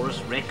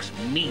Tyrannosaurus Rex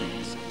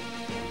means?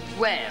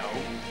 Well,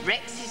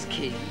 Rex is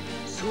king,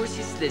 Saurus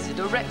is lizard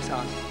or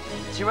reptile.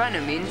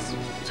 Tyranno means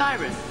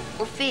tyrant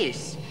or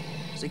fierce.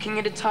 So king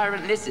of the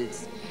tyrant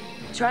lizards.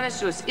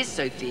 Tyrannosaurus is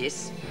so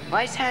fierce,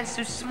 why is his hands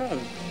so small?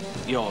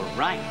 You're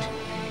right.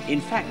 In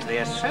fact, they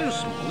are so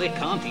small they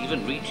can't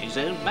even reach his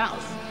own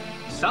mouth.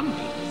 Some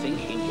people think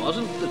he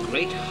wasn't the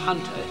great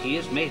hunter he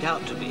is made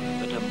out to be,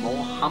 but a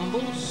more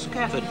humble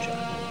scavenger.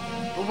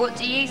 But what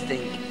do you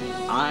think?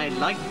 I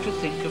like to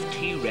think of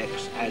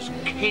T-Rex as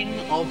king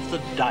of the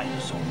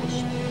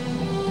dinosaurs.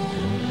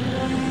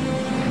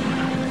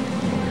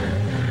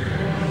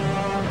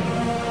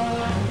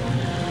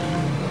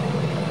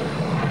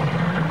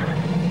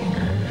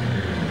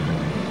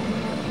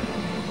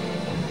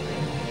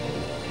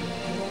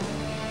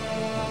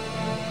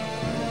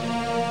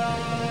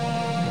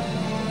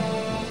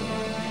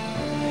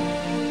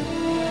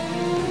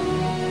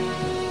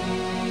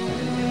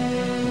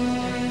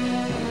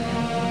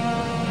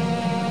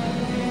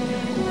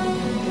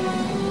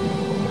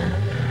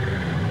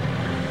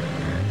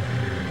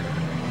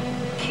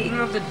 king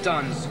of the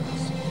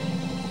dinosaurs.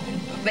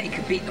 I bet he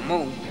could beat them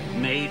all.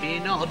 Maybe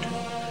not.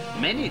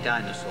 Many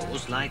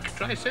dinosaurs, like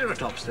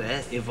Triceratops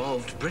there,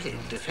 evolved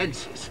brilliant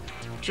defenses.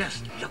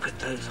 Just look at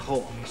those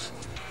horns.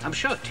 I'm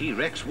sure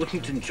T-Rex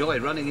wouldn't enjoy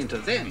running into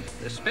them,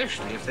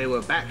 especially if they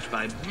were backed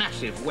by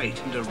massive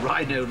weight and a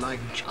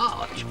rhino-like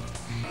charge.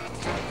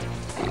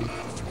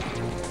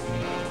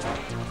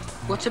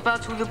 What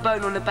about all the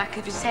bone on the back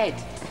of his head?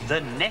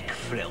 The neck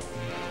frill.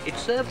 It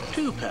served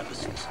two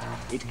purposes.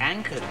 It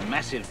anchored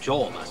massive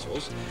jaw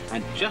muscles,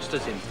 and just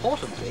as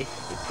importantly,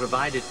 it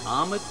provided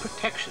armored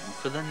protection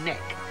for the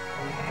neck.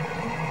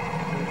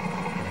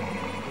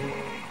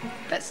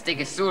 That's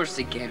Stegosaurus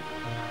again.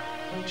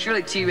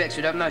 Surely T-Rex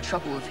would have no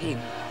trouble with him.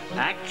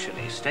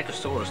 Actually,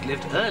 Stegosaurus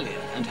lived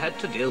earlier and had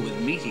to deal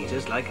with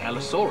meat-eaters like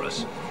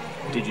Allosaurus.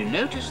 Did you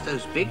notice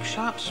those big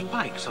sharp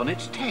spikes on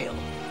its tail?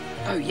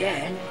 Oh,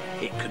 yeah?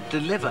 It could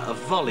deliver a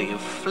volley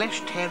of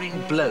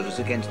flesh-tearing blows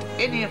against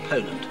any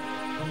opponent.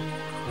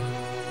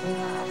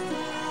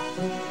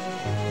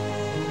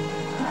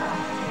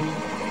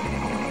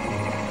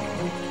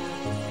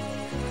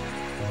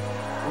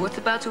 What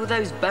about all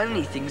those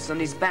bony things on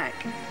his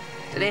back?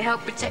 Do they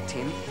help protect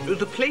him?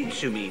 The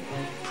plates, you mean?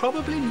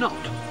 Probably not.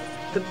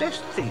 The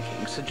best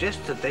thinking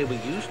suggests that they were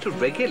used to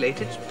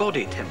regulate its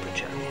body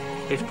temperature.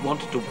 If it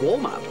wanted to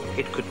warm up,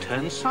 it could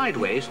turn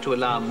sideways to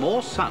allow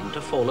more sun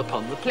to fall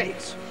upon the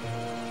plates.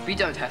 We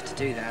don't have to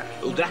do that.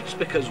 Well, that's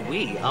because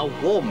we are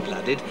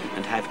warm-blooded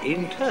and have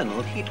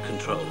internal heat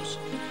controls.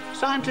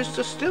 Scientists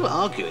are still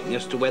arguing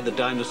as to whether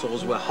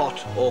dinosaurs were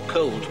hot or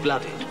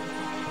cold-blooded.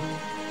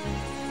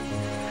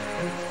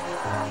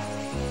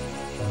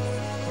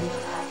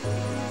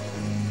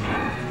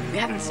 We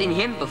haven't seen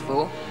him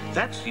before.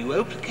 That's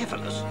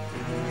Euoplocephalus.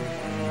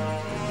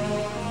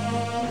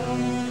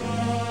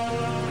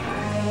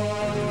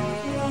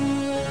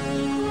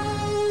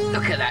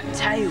 Look at that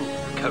tail.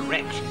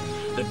 Correct.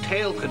 The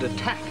tail could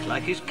attack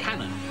like his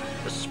cannon.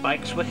 The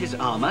spikes were his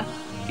armor.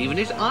 Even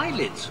his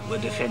eyelids were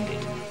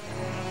defended.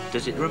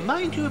 Does it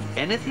remind you of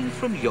anything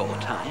from your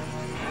time?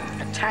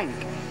 A tank.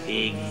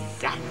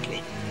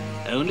 Exactly.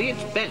 Only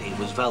its belly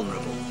was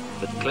vulnerable,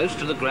 but close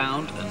to the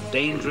ground and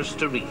dangerous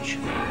to reach.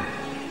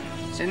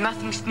 So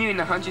nothing's new in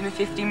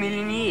 150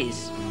 million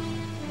years.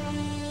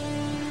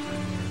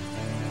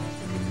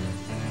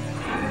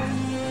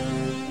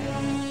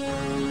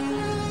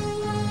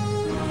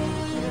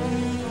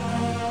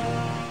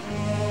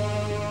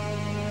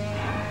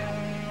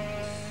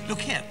 Look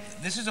here,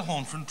 this is a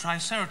horn from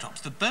Triceratops.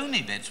 The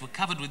bony beds were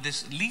covered with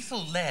this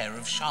lethal layer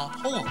of sharp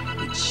horn.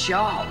 It's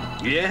sharp.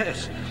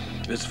 Yes.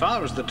 As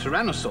far as the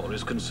Tyrannosaur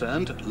is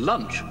concerned,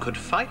 Lunch could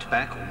fight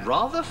back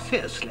rather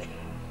fiercely.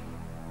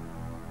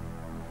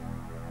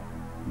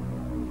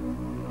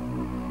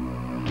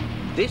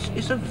 This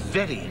is a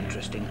very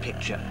interesting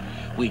picture.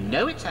 We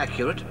know it's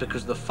accurate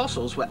because the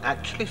fossils were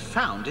actually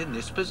found in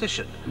this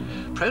position.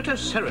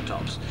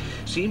 Protoceratops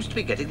seems to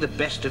be getting the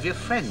best of your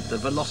friend, the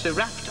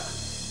Velociraptor.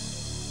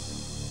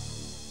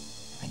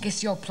 I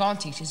guess your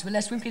plant eaters were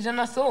less wimpy than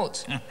I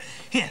thought.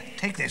 Here,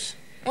 take this.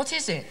 What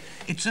is it?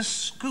 It's a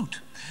scoot.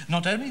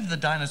 Not only did the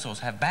dinosaurs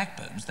have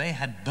backbones, they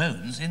had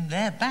bones in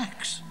their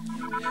backs.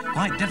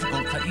 Quite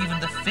difficult for even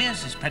the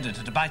fiercest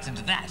predator to bite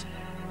into that.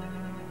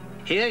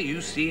 Here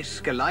you see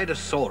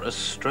Scelidosaurus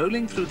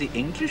strolling through the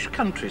English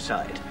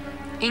countryside.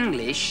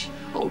 English?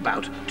 Oh,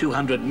 about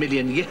 200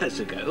 million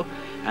years ago,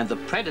 and the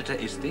predator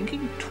is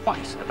thinking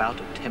twice about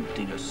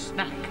attempting a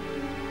snack.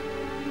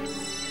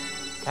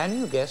 Can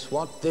you guess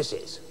what this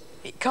is?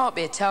 It can't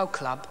be a tail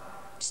club.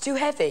 It's too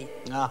heavy.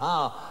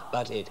 Aha,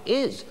 but it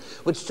is,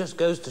 which just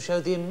goes to show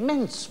the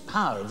immense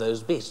power of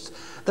those beasts.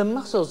 The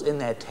muscles in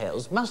their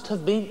tails must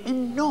have been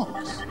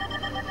enormous.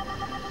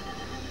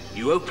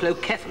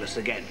 Euoplocephalus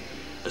again.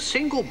 A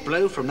single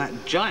blow from that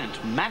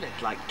giant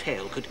mallet-like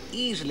tail could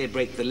easily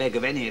break the leg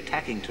of any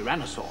attacking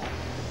tyrannosaur.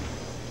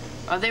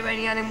 Are there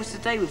any animals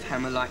today with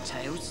hammer-like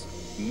tails?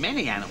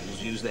 Many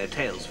animals use their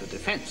tails for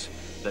defense,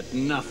 but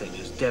nothing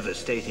as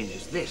devastating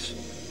as this.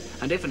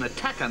 And if an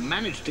attacker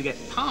managed to get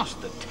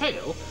past the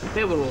tail,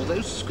 there were all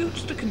those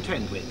scoots to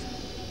contend with.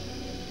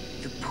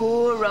 The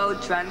poor old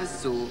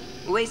Tyrannosaur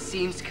always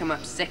seems to come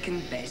up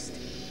second best.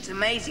 It's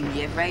amazing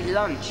he ever ate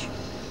lunch.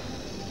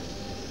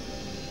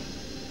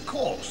 Of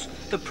course,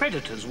 the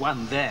predators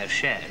won their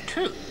share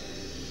too.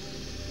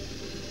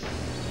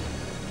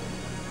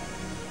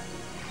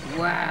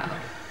 Wow,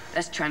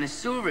 that's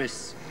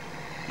Tyrannosaurus.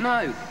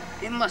 No,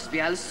 it must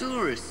be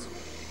Allosaurus.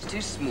 It's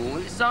too small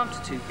and its arms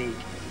are too big.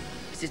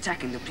 It's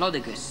attacking the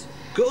Diplodocus.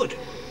 Good.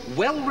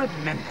 Well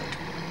remembered.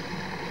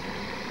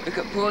 Look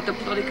at poor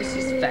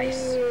Diplodocus's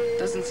face.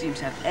 Doesn't seem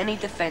to have any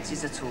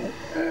defenses at all.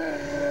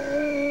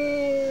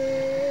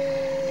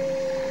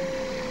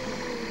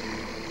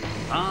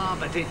 Ah,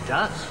 but it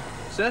does.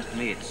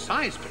 Certainly its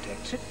size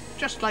protects it,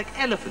 just like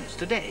elephants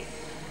today.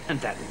 And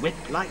that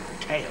whip-like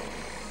tail.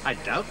 I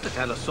doubt that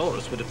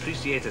Allosaurus would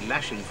appreciate a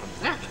lashing from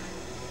that.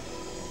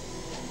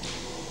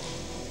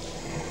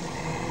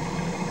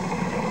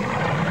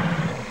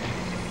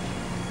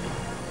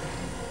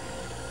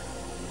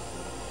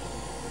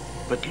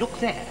 But look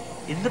there.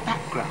 in the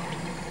background.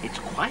 It's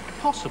quite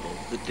possible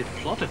that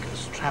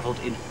Diplodocus travelled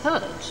in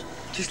herds.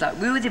 Just like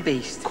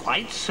wildebeest.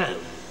 Quite so.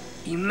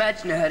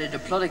 Imagine a herd of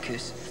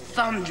Diplodocus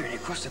thundering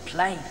across a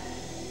plain.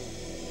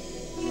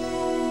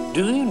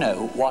 Do you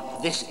know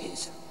what this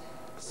is?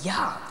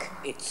 Yuck.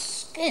 It's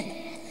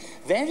skin.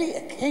 Very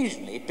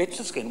occasionally, bits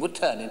of skin would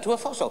turn into a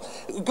fossil.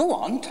 Go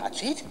on,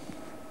 touch it.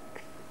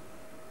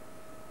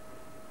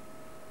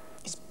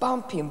 It's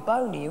bumpy and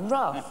bony and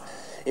rough.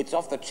 It's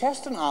off the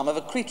chest and arm of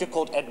a creature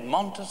called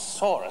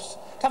Edmontosaurus.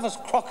 Tough as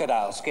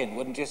crocodile skin,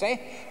 wouldn't you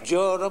say?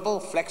 Durable,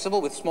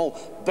 flexible, with small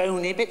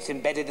bony bits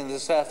embedded in the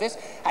surface.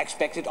 I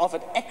expect it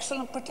offered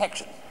excellent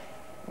protection.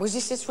 Was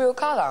this its real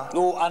colour?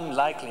 Oh,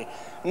 unlikely.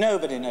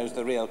 Nobody knows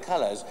the real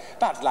colours.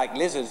 But like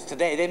lizards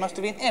today, they must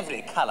have been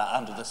every colour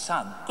under the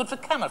sun. Good for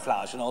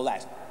camouflage and all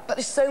that. But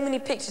there's so many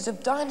pictures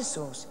of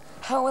dinosaurs.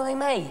 How were they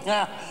made?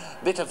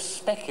 Bit of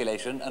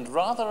speculation and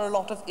rather a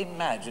lot of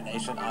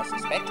imagination, I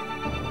suspect.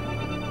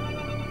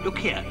 Look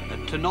here at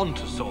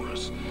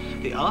Tenontosaurus.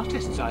 The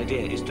artist's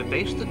idea is to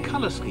base the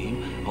colour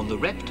scheme on the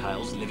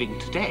reptiles living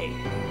today.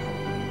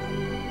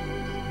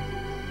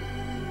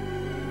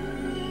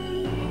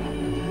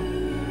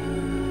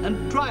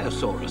 And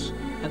Dryosaurus,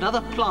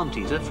 another plant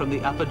eater from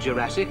the Upper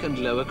Jurassic and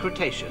Lower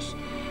Cretaceous.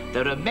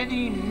 There are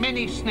many,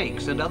 many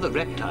snakes and other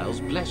reptiles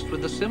blessed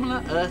with a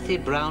similar earthy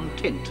brown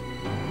tint.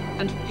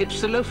 And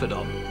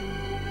Hypsilophodon.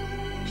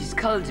 She's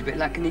coloured a bit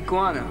like an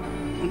iguana,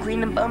 and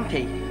green and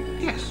bumpy.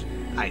 Yes,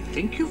 I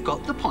think you've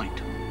got the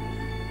point.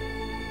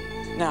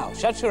 Now,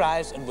 shut your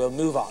eyes and we'll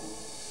move on.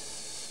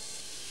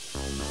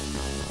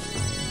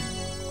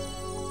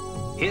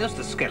 Here's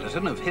the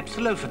skeleton of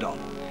Hypsilophodon.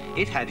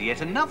 It had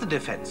yet another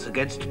defense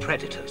against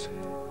predators.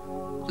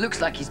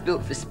 Looks like he's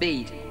built for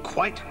speed.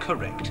 Quite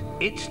correct.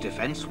 Its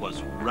defense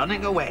was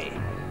running away.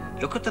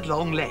 Look at the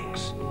long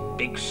legs,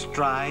 big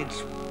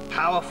strides,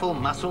 powerful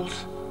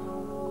muscles.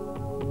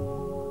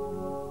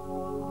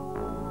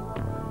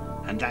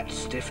 And that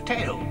stiff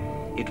tail.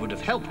 It would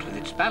have helped with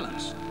its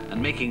balance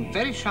and making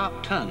very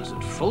sharp turns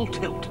at full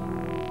tilt.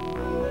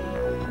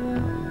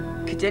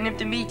 Could any of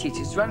the meat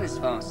eaters run as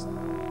fast?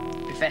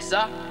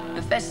 Professor?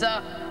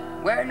 Professor?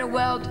 Where in the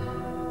world?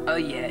 Oh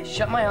yeah,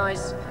 shut my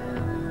eyes.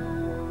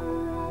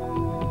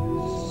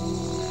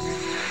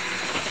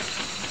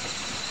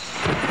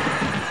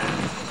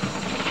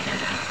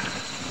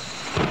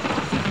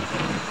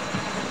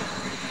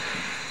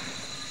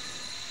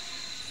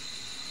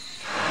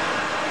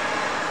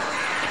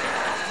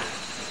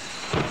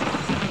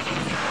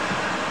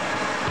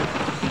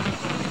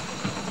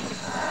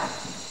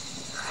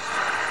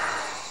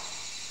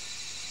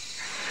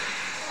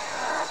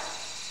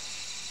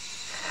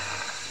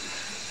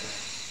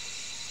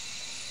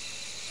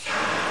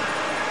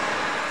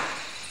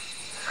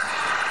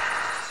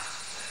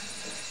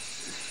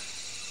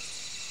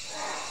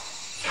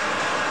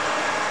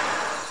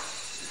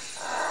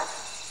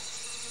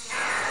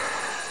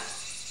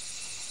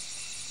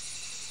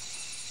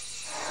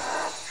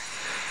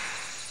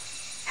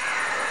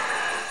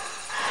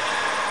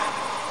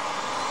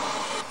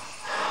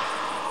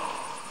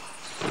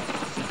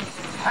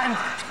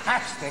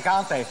 Fantastic,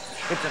 aren't they?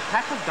 It's a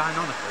pack of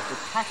Deinonychus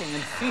attacking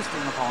and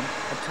feasting upon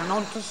a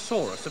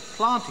Tenontosaurus, a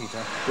plant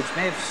eater which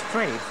may have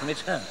strayed from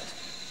its herd.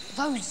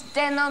 Those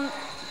Deinonychus?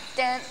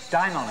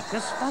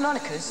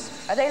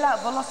 Are they like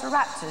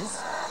velociraptors?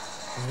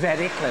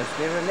 Very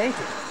closely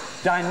related.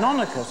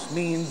 Deinonychus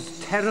means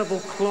terrible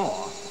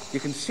claw. You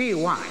can see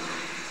why.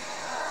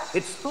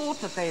 It's thought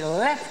that they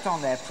leapt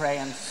on their prey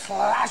and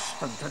slashed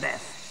them to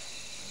death.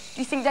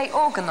 Do you think they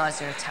organise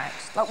their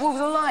attacks, like wolves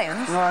or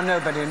lions? Well,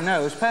 nobody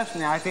knows.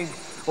 Personally, I think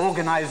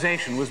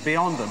organisation was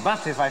beyond them.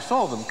 But if I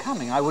saw them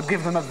coming, I would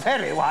give them a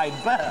very wide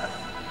berth.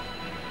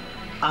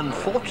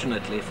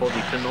 Unfortunately for the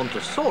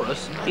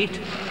Tenontosaurus,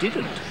 it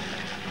didn't.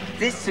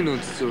 This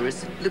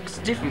Tenontosaurus looks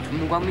different from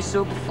the one we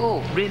saw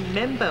before.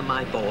 Remember,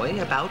 my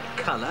boy, about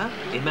colour,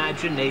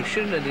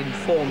 imagination and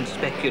informed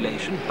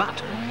speculation,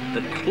 but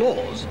the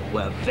claws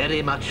were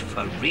very much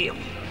for real.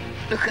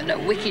 Look at the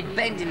wicked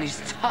bend in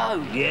his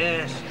toe.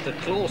 Yes, the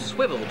claw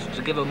swiveled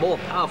to give a more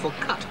powerful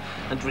cut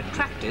and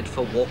retracted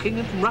for walking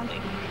and running.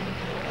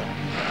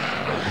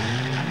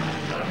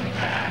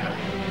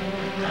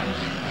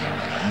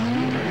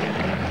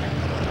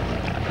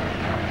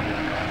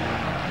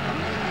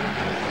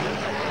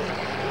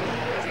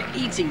 They're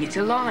eating it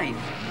alive.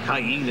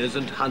 Hyenas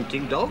and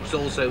hunting dogs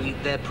also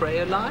eat their prey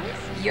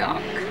alive.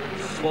 Yuck.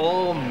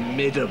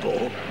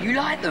 Formidable. You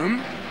like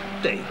them?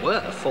 They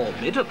were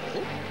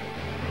formidable.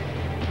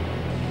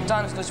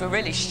 Dinosaurs were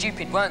really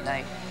stupid, weren't they?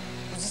 It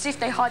was as if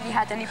they hardly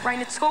had any brain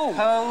at all.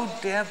 Oh,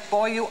 dear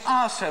boy, you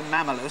are so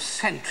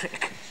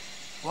mammalocentric.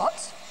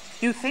 What?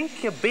 You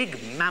think your big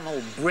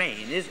mammal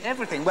brain is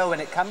everything. Well, when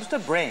it comes to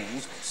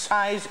brains,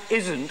 size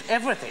isn't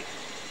everything.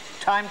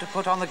 Time to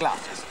put on the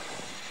glasses.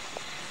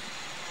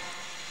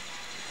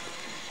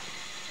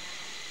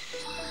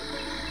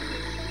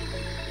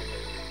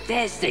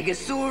 There's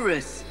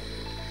Stegosaurus.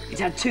 It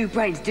had two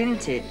brains,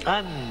 didn't it?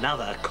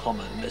 Another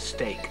common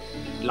mistake.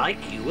 Like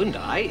you and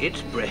I,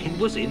 its brain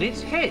was in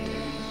its head.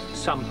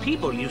 Some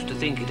people used to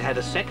think it had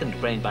a second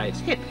brain by its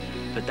hip,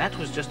 but that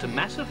was just a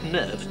mass of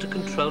nerves to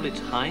control its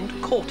hind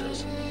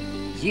quarters.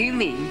 You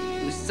mean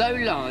it was so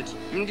large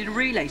it needed a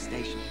relay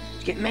station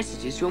to get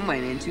messages from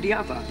one end to the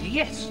other?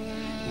 Yes.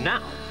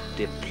 Now,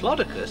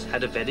 Diplodocus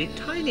had a very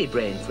tiny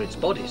brain for its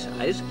body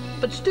size,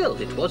 but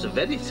still it was a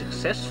very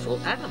successful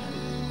animal.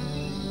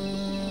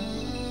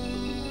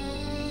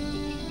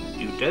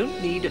 You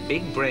don't need a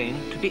big brain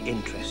to be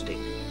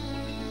interesting.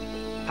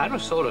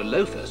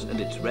 Parasaurolophus and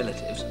its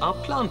relatives are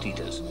plant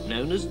eaters,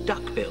 known as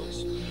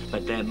duckbills,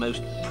 but their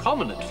most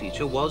prominent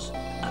feature was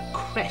a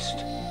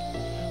crest.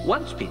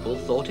 Once people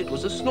thought it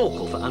was a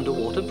snorkel for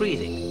underwater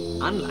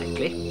breathing.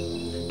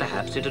 Unlikely.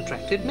 Perhaps it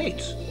attracted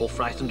mates or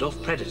frightened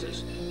off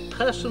predators.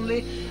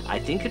 Personally, I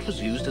think it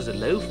was used as a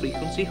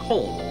low-frequency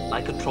horn,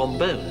 like a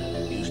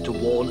trombone, used to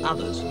warn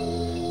others.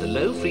 The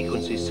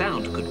low-frequency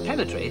sound could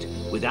penetrate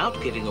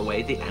without giving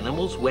away the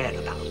animal's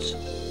whereabouts.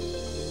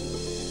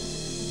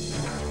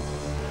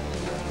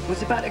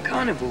 What about the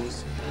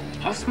carnivores?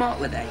 How smart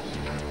were they?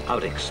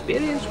 Our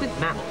experience with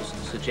mammals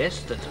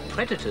suggests that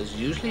predators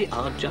usually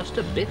are just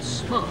a bit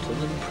smarter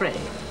than prey.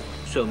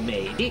 So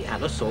maybe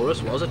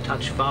Allosaurus was a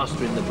touch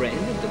faster in the brain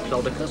than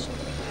Diplodocus.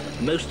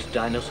 Most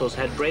dinosaurs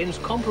had brains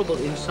comparable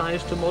in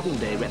size to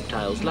modern-day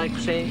reptiles, like,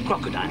 say,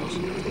 crocodiles.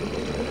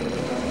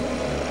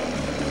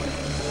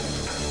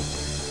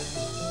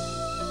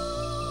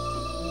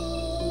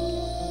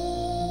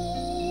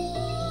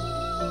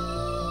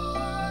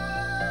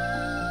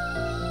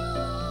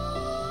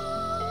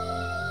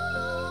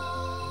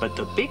 But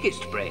the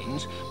biggest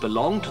brains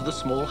belonged to the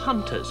small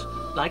hunters,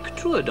 like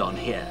Troodon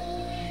here.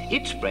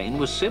 Its brain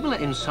was similar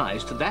in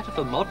size to that of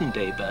a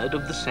modern-day bird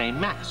of the same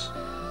mass.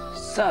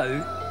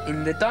 So,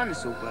 in the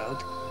dinosaur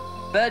world,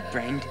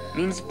 bird-brained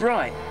means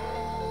bright.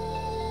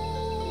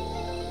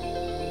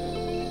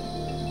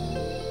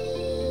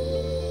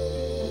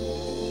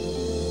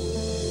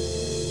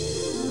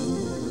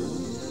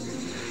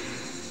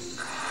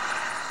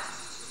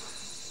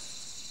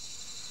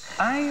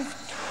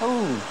 I've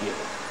told you,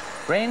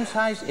 brain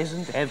size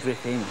isn't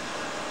everything.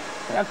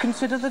 Now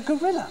consider the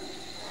gorilla.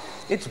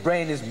 Its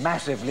brain is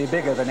massively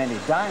bigger than any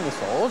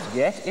dinosaur's,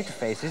 yet it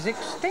faces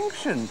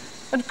extinction.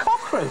 And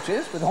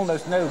cockroaches, with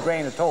almost no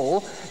brain at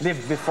all,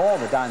 lived before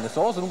the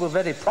dinosaurs and will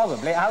very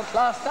probably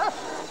outlast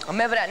us. I'll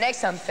remember that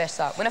next time,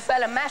 Professor, when I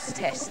fail a maths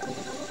test.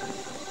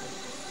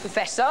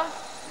 Professor?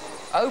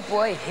 Oh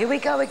boy, here we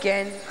go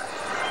again.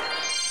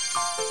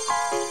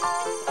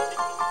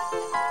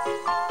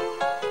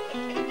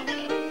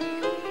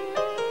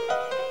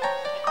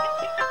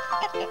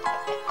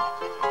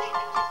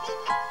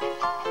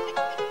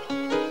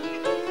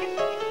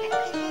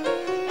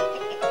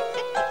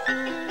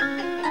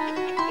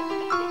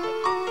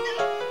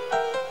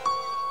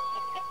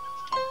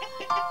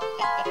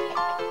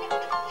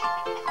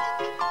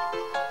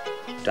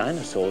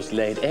 Dinosaurs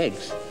laid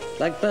eggs,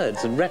 like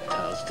birds and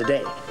reptiles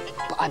today.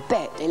 But I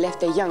bet they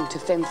left their young to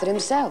fend for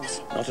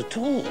themselves. Not at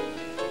all.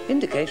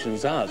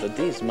 Indications are that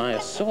these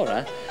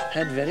Maiasaura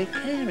had very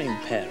caring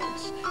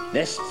parents.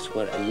 Nests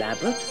were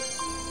elaborate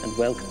and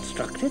well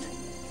constructed.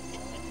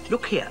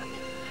 Look here.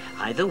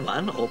 Either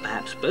one or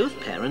perhaps both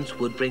parents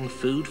would bring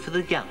food for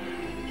the young.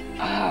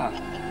 Ah,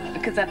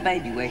 look at that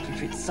baby waiting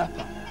for its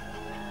supper.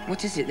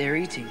 What is it they're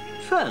eating?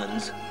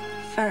 Ferns.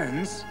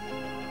 Ferns?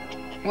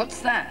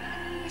 What's that?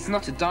 It's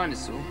not a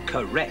dinosaur.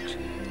 Correct.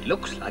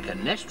 Looks like a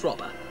nest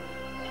robber.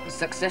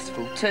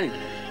 Successful, too.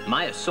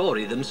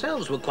 Maiasauri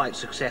themselves were quite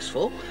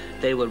successful.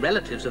 They were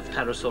relatives of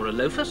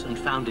Parasaurolophus and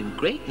found in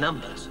great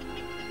numbers.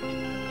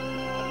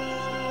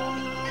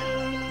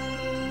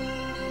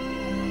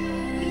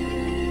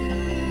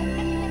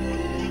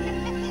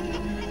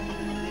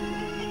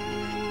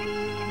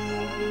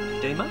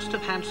 They must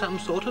have had some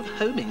sort of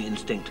homing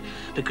instinct,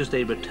 because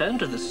they returned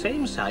to the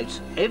same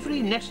sites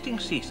every nesting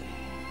season.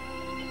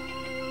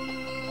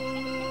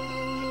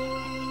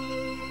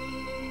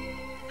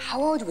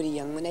 How old were the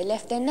young when they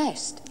left their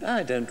nest?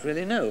 I don't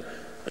really know,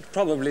 but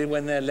probably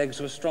when their legs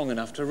were strong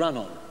enough to run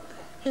on.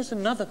 Here's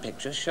another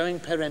picture showing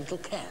parental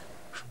care.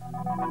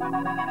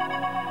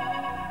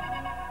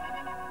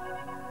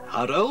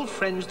 Our old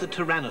friends the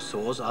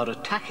Tyrannosaurs are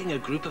attacking a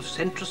group of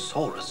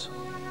Centrosaurus.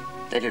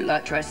 They look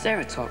like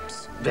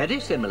Triceratops.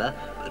 Very similar,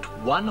 but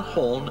one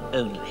horn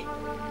only.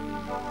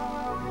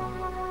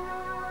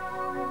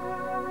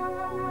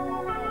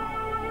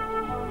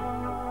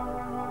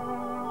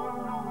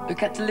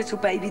 Look at the little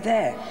baby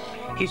there.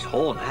 His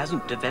horn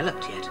hasn't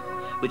developed yet,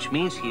 which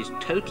means he is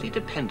totally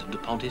dependent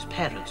upon his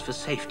parents for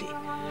safety.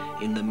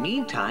 In the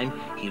meantime,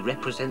 he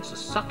represents a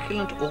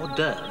succulent hors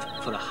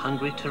d'oeuvre for a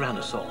hungry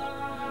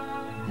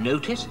tyrannosaur.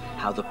 Notice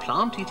how the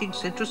plant-eating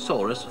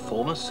Centrosaurus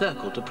form a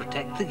circle to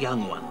protect the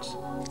young ones.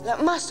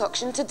 Like mass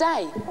auction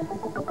today.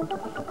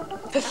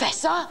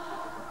 Professor,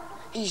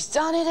 he's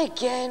done it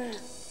again.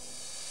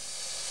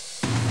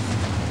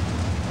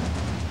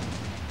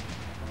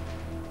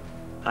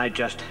 I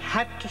just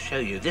had to show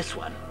you this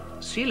one.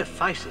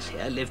 Coelophysis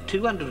here lived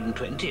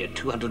 220 or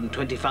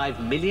 225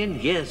 million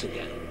years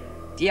ago.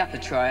 The Upper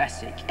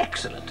Triassic.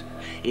 Excellent.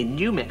 In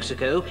New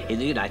Mexico, in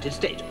the United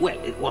States. Well,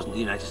 it wasn't the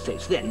United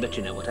States then, but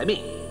you know what I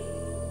mean.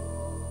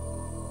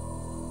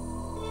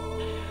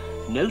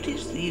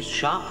 Notice these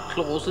sharp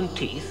claws and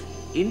teeth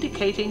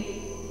indicating...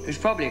 It was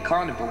probably a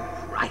carnivore.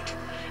 Right.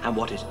 And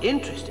what is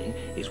interesting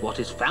is what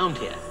is found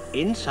here.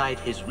 Inside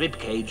his rib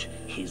cage,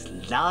 his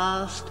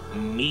last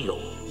meal.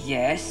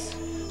 Yes.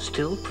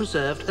 Still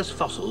preserved as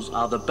fossils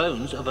are the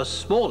bones of a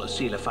smaller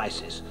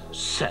coelophysis.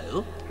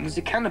 So... It was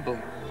a cannibal.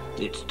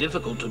 It's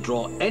difficult to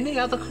draw any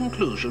other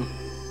conclusion.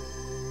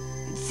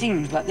 It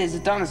seems like there's a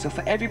dinosaur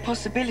for every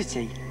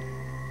possibility.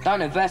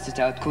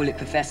 Dinoversity, I'd call it,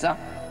 Professor.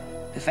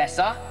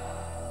 Professor?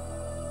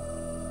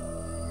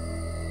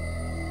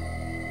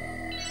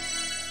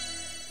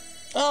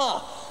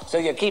 Ah, so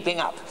you're keeping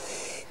up.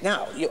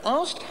 Now, you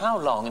asked how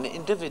long an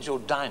individual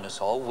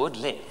dinosaur would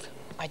live.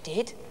 I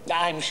did.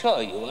 I'm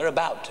sure you were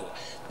about to.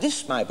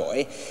 This, my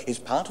boy, is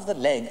part of the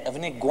leg of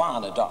an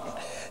iguanodon.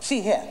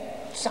 See here,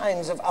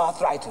 signs of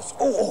arthritis.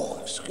 Oh,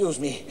 excuse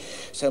me.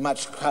 So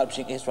much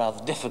crouching is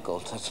rather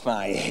difficult at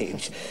my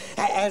age.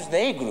 As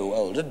they grew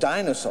older,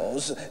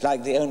 dinosaurs,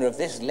 like the owner of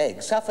this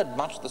leg, suffered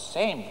much the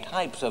same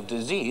types of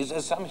disease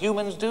as some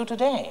humans do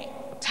today.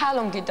 How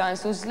long did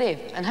dinosaurs live,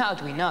 and how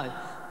do we know?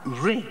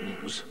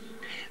 Rings.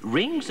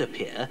 Rings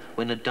appear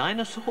when a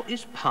dinosaur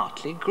is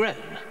partly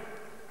grown.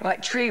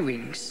 Like tree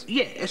rings?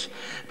 Yes,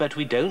 but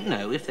we don't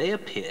know if they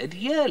appeared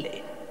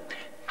yearly.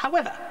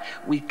 However,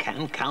 we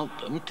can count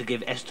them to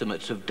give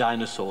estimates of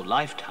dinosaur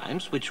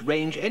lifetimes which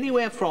range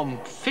anywhere from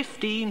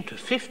 15 to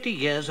 50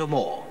 years or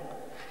more.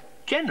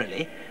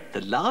 Generally,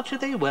 the larger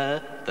they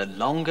were, the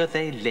longer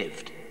they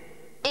lived.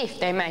 If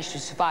they managed to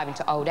survive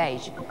into old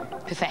age.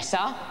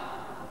 Professor?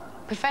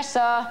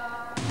 Professor?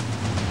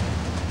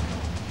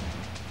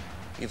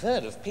 You've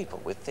heard of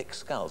people with thick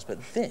skulls, but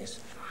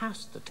this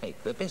has to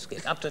take the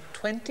biscuit. Up to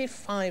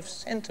 25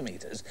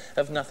 centimetres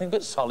of nothing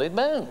but solid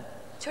bone.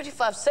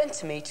 25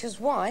 centimetres?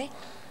 Why?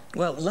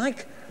 Well,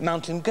 like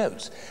mountain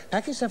goats,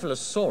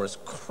 Pachycephalosaurus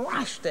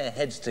crashed their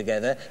heads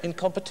together in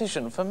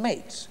competition for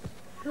mates.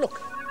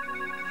 Look.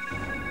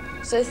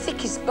 So the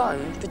thickest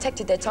bone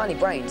protected their tiny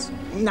brains?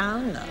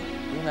 No.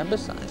 Remember,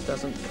 size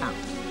doesn't count.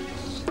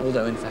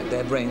 Although, in fact,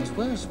 their brains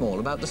were small,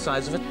 about the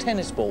size of a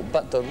tennis ball.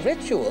 But the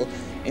ritual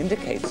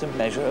indicates a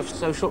measure of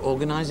social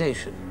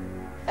organisation.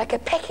 Like a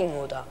pecking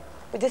order,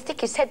 with the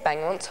thickest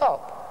headbanger on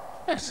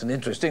top. That's an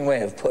interesting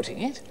way of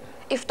putting it.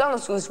 If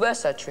dinosaurs were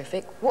so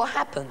terrific, what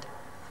happened?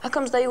 How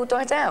comes they all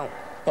died out?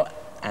 Well,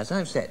 as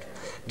I've said,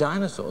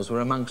 dinosaurs were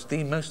amongst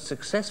the most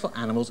successful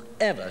animals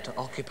ever to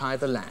occupy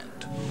the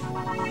land.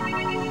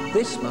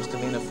 This must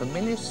have been a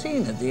familiar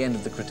scene at the end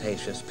of the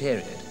Cretaceous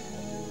period.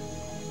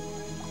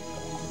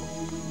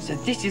 So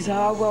this is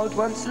how our world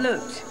once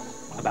looked.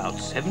 About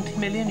 70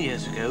 million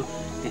years ago,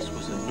 this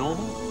was a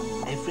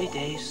normal,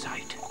 everyday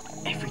sight.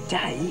 Every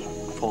day?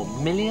 For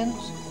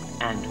millions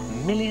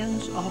and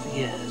millions of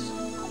years.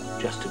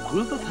 Just a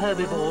group of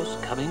herbivores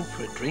coming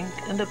for a drink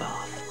and a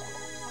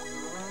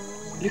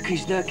bath. Look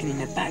who's lurking in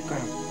the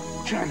background.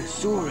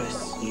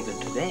 Tyrannosaurus. Even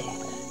today,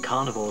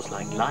 carnivores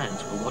like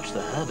lions will watch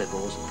the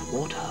herbivores at the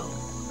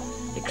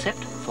waterhole. Except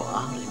for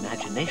our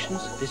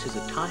imaginations, this is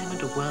a time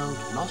and a world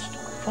lost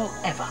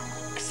forever.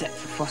 Except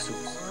for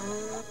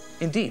fossils.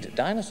 Indeed,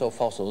 dinosaur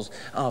fossils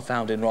are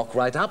found in rock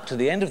right up to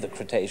the end of the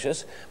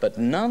Cretaceous, but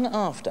none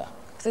after.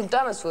 The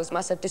dinosaurs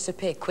must have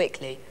disappeared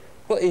quickly.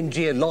 Well, in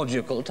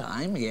geological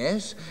time,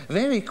 yes,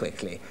 very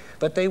quickly.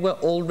 But they were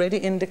already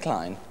in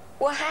decline.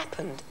 What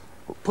happened?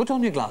 Put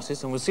on your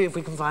glasses and we'll see if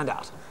we can find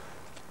out.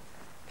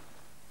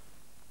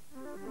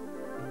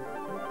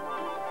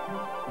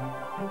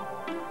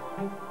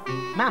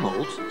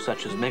 Mammals,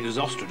 such as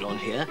Megazostrodon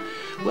here,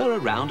 were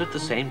around at the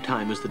same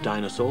time as the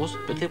dinosaurs,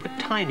 but they were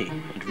tiny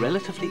and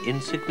relatively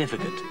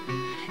insignificant.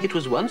 It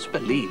was once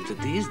believed that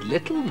these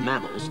little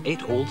mammals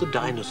ate all the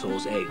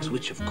dinosaurs' eggs,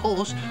 which of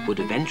course would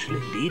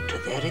eventually lead to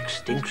their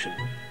extinction.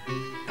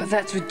 But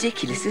that's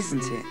ridiculous,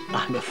 isn't it?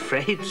 I'm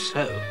afraid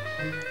so.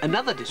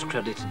 Another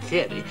discredited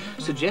theory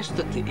suggests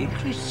that the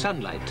increased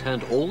sunlight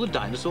turned all the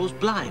dinosaurs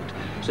blind,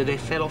 so they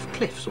fell off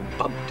cliffs or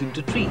bumped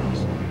into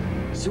trees.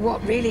 So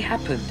what really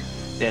happened?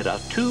 There are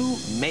two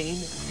main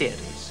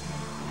theories.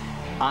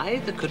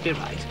 Either could be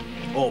right,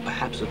 or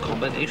perhaps a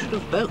combination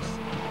of both.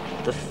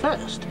 The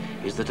first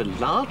is that a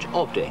large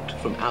object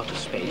from outer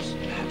space,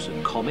 perhaps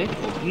a comet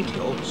or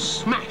meteor,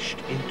 smashed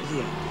into the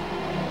Earth.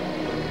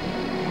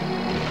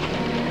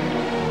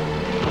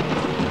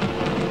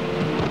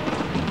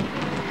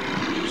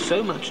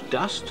 So much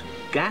dust,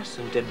 gas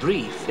and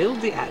debris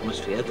filled the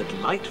atmosphere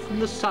that light from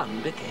the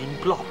sun became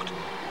blocked.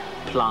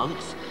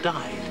 Plants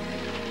died.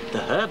 The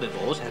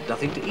herbivores had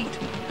nothing to eat,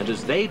 and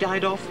as they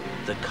died off,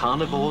 the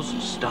carnivores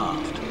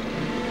starved.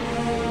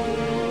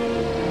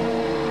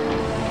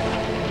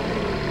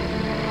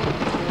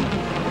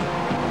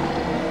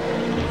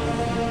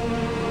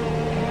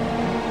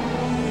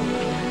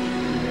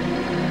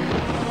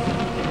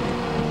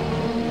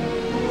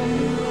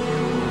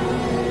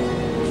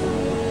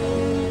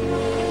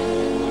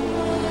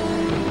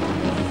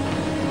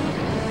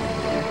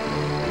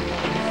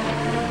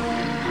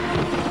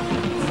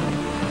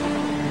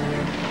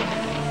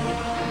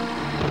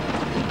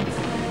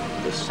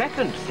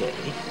 second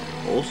theory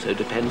also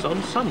depends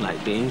on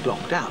sunlight being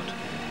blocked out,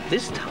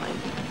 this time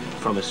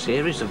from a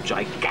series of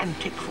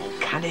gigantic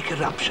volcanic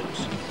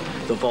eruptions.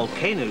 The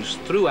volcanoes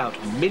threw out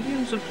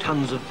millions of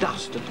tons of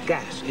dust and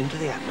gas into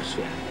the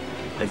atmosphere.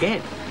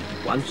 Again,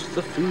 once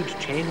the food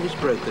chain was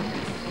broken,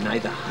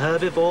 neither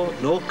herbivore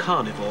nor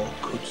carnivore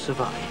could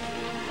survive.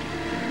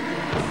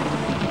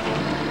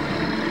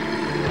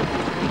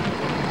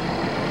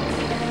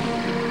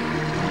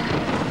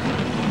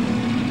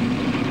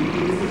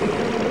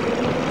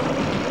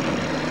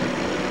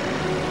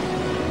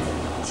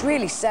 It's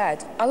really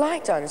sad. I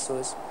like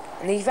dinosaurs,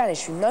 and they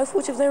vanished through no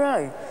fault of their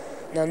own.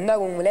 Now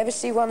no one will ever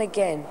see one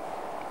again.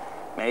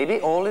 Maybe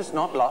all is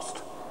not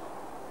lost.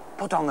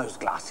 Put on those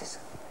glasses.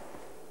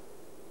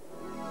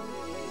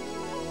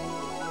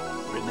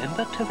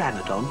 Remember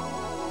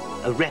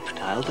Pteranodon, a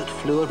reptile that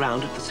flew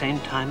around at the same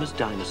time as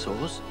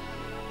dinosaurs?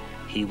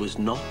 He was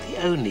not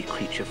the only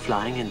creature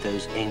flying in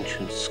those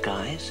ancient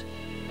skies.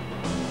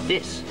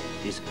 This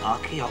is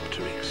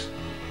Archaeopteryx,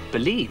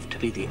 believed to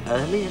be the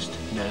earliest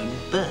known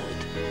bird.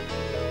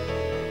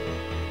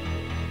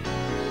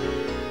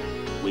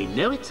 We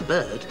know it's a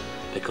bird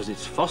because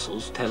its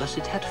fossils tell us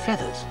it had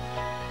feathers,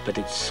 but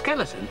its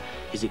skeleton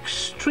is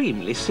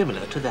extremely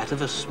similar to that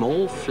of a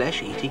small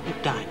flesh-eating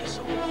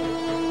dinosaur.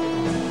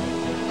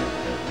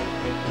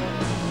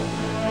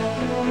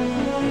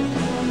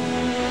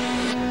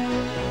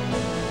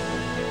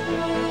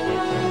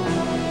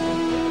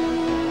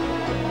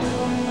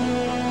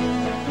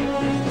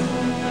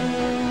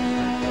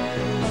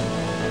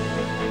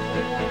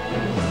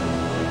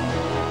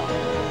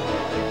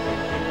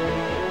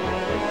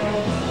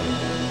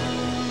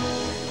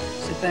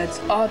 Birds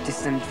are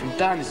descended from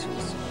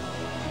dinosaurs.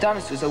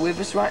 Dinosaurs are with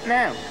us right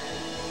now.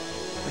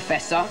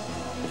 Professor?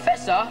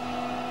 Professor?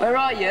 Where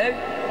are you?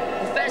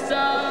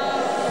 Professor!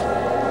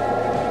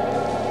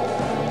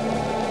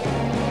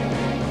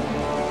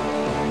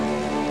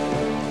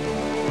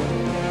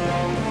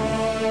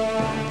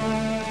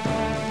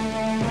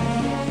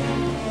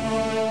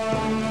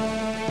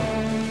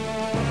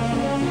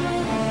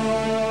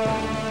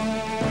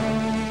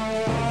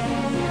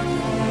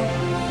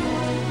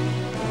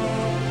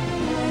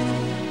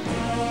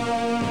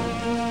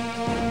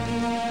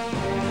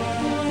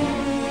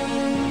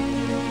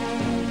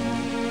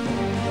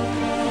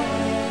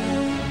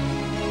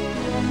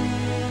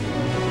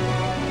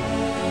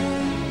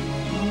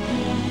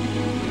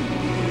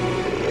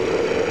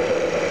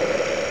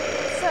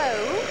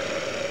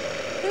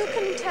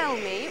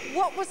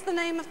 What was the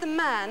name of the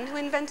man who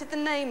invented the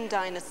name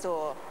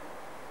dinosaur?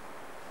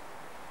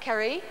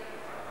 Kerry?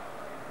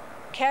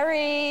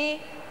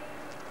 Kerry?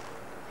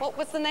 What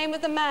was the name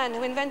of the man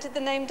who invented the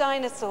name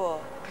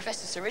dinosaur?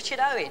 Professor Sir Richard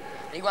Owen.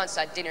 And he once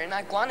had dinner in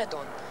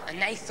Iguanodon,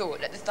 and they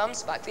thought that the thumb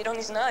spike fit on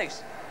his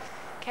nose.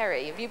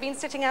 Kerry, have you been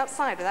sitting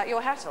outside without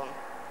your hat on?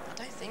 I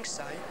don't think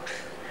so.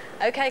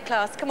 OK,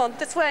 class, come on,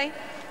 this way.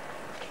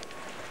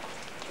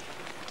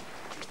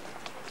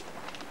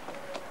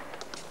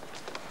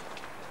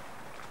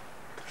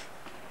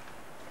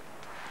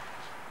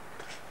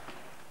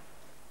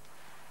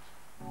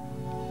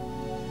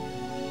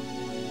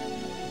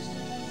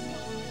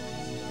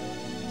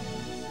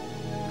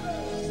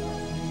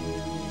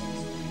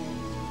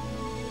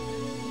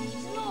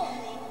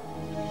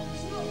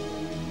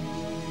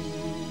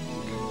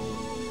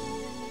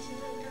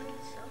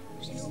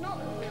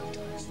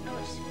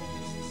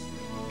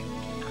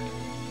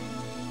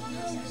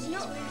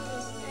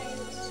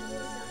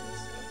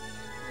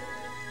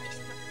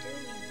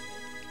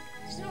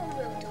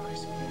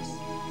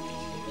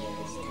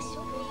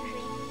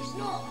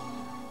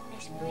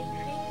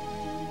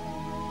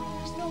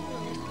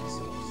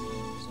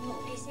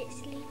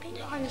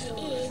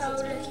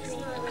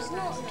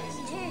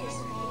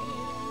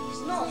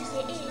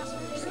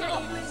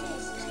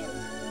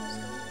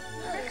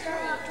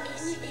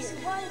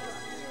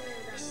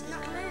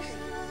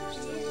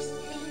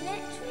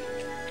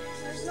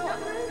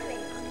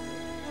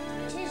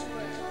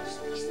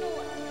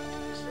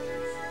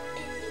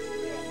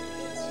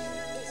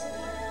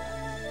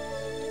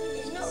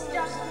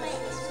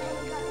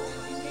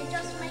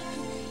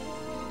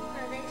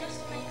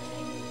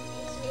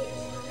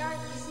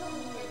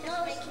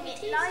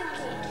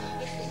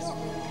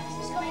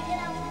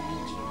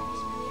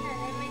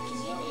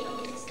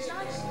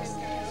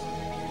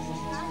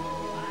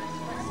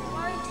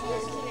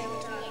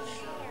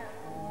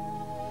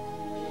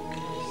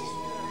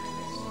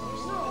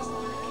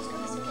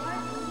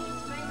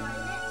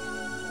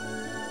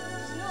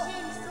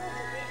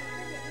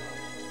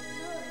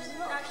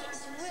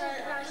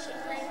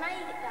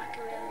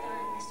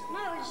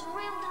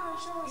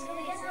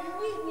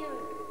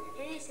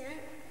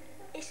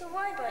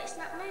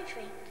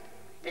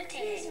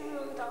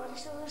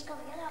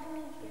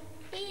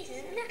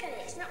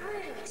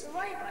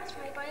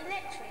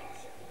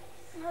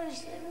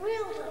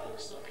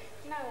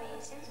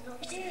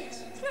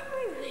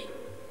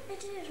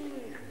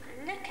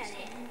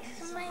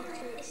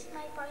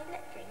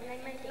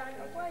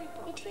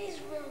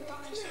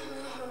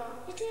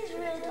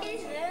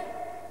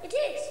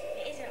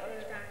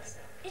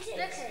 Is it?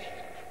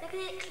 Look at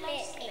it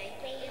closely.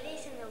 It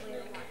isn't a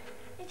real one.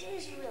 It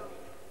is real.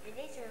 It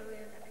is a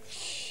real one.